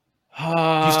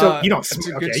 You don't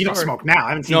smoke. Okay, you don't smoke now. I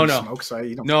haven't seen you smoke, so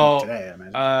you don't smoke today. I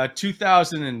imagine.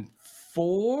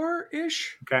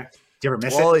 2004-ish. Okay. Do you ever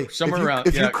miss Wally, it? Somewhere around.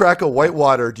 If you crack a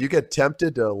Whitewater, do you get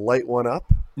tempted to light one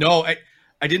up? No, I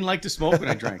didn't like to smoke when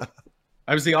I drank.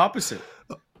 I was the opposite.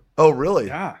 Oh, really?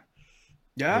 Yeah.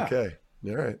 Okay.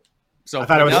 All right. So I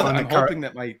thought it was fun I'm hoping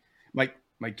that my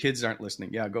kids aren't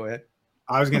listening. Yeah, go ahead.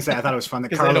 I was going to say, I thought it was fun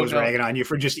that Carlo was ragging on you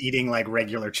for just eating like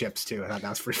regular chips too. I thought that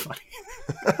was pretty funny.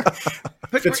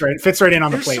 fits right in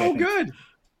on the plate. They're so good.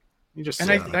 You just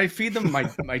I feed them.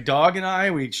 My dog and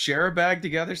I, we share a bag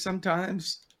together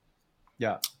sometimes.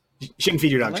 Yeah. You shouldn't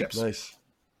feed your dog chips. Nice.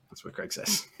 That's what Craig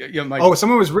says. Yeah,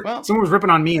 someone was ripping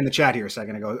on me in the chat here a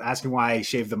second ago, asking why I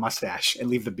shave the mustache and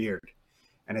leave the beard.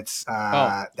 And it's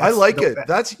I like it.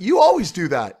 You always do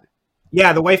that.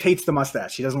 Yeah, the wife hates the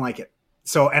mustache. She doesn't like it.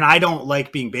 So, and I don't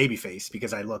like being babyface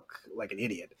because I look like an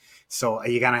idiot. So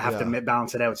you kind of have to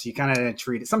balance it out. So you kind of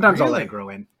treat it. Sometimes I'll let it grow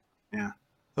in. Yeah.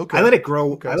 Okay. I let it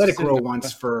grow. Okay. I let it grow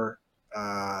once for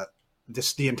the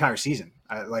entire season.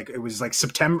 It was like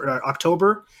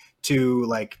October to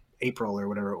like April or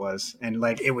whatever it was, and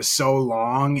like it was so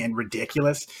long and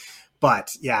ridiculous.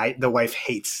 But yeah, the wife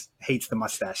hates the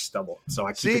mustache stubble, so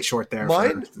I keep it short there.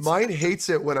 Mine hates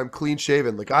it when I'm clean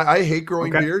shaven. Like I hate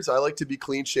growing beards. I like to be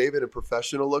clean shaven and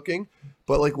professional looking.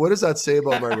 But like, what does that say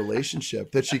about my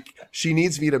relationship? That she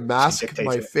needs me to mask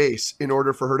my face in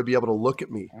order for her to be able to look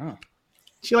at me. Oh.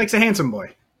 She likes a handsome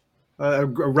boy, a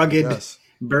rugged,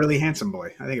 burly handsome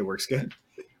boy. I think it works good.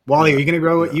 Wally, are you going to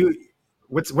grow it?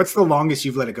 What's the longest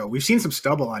you've let it go? We've seen some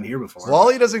stubble on here before.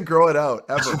 Wally doesn't grow it out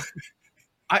ever.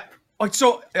 I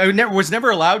was never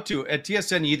allowed to at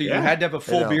TSN either. You had to have a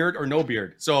full beard or no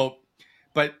beard. So,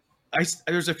 but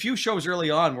there's a few shows early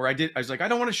on where I was like, I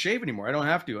don't want to shave anymore. I don't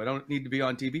have to. I don't need to be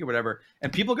on TV or whatever.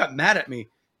 And people got mad at me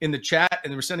in the chat,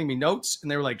 and they were sending me notes,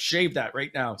 and they were like, shave that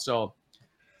right now. So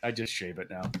I just shave it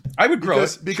now. I would grow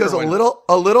it because a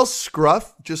little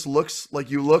scruff just looks like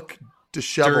you look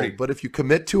disheveled. Dirty. But if you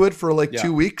commit to it for like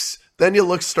 2 weeks, then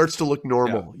starts to look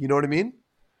normal. You know what I mean?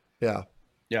 Yeah.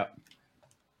 Yeah.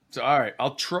 So, all right,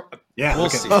 I'll try. Yeah, we'll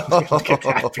see. There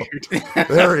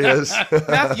he is.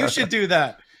 Matt, you should do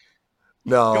that.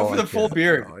 No, go for the full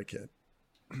beard. No, I can't.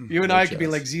 You and I could be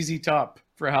like ZZ Top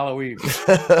for Halloween.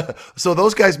 So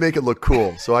those guys make it look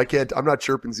cool. So I can't. I'm not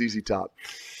chirping ZZ Top.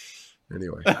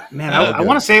 Anyway, man, I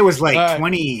want to say it was like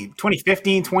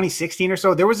 2015, 2016 or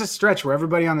so. There was a stretch where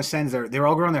everybody on the Sens, they were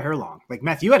all growing their hair long. Like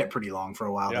Meth, you had it pretty long for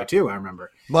a while there too. I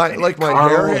remember my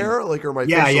hair, like or my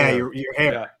your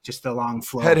hair, just the long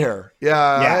flow, head hair.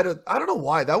 Yeah. I don't know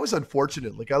why that was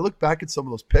unfortunate. Like I look back at some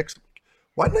of those pics.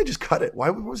 Why didn't I just cut it?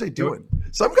 What was I doing?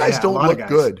 Some guys don't look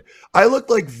good. I look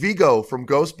like Vigo from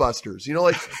Ghostbusters. You know,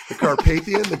 like the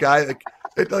Carpathian, the guy.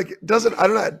 It doesn't. I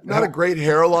don't know. Not a great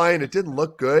hairline. It didn't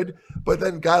look good. But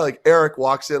then, a guy like Eric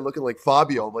walks in looking like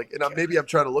Fabio. I'm like, maybe I'm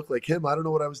trying to look like him. I don't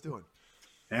know what I was doing.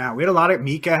 Yeah, we had a lot of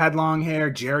Mika had long hair.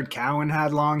 Jared Cowan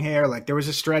had long hair. Like there was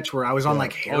a stretch where I was on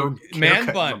like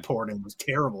man bun reporting. It was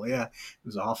terrible. Yeah, it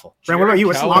was awful. Brent, what about you?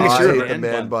 What's the longest year? The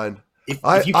man bun.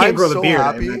 If you can't grow the beard,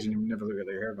 I imagine you never let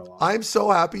your hair go long. I'm so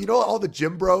happy. You know all the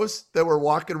gym bros that were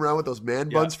walking around with those man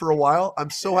buns for a while? I'm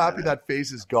so happy that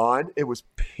phase is gone. It was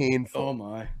painful. Oh,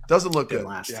 my. Doesn't look good.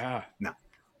 Last. Yeah.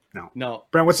 No.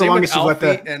 Brent, what's the longest you've let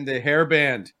the... And the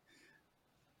hairband.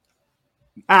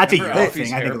 That's a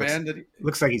thing. I think it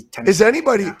looks like he's 10. Is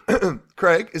anybody,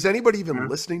 Craig, is anybody even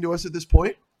listening to us at this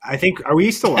point? I think, are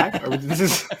we still live?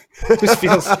 This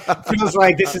feels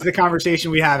like this is the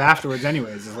conversation we have afterwards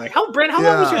anyways. It's like, how long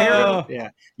was your hair? Yeah.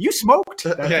 You smoked?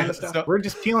 That kind of stuff. So, we're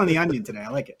just peeling the onion today. I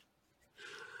like it.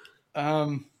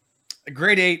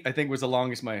 Grade 8, I think, was the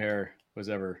longest my hair was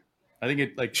ever. I think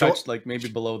it touched maybe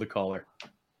below the collar.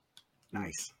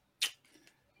 Nice.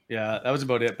 Yeah, that was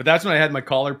about it. But that's when I had my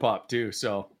collar pop too.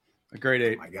 So a grade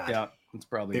 8. Oh my God. Yeah, that's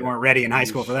probably they weren't ready in high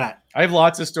school for that. I have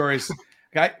lots of stories.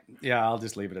 Yeah, I'll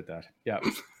just leave it at that. Yeah.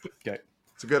 Okay.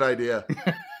 It's a good idea.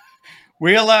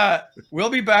 We'll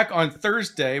be back on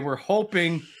Thursday. We're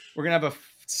hoping we're gonna have a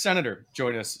senator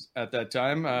join us at that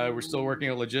time. We're still working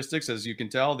on logistics, as you can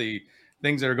tell. The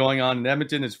things that are going on in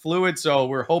Edmonton is fluid, so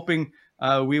we're hoping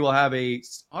we will have a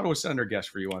Ottawa Senator guest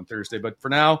for you on Thursday. But for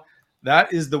now,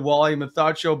 that is the Wally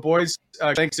Methot Show, boys.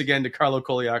 Thanks again to Carlo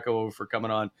Colaiacovo for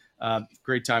coming on.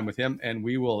 Great time with him, and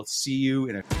we will see you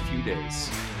in a few days.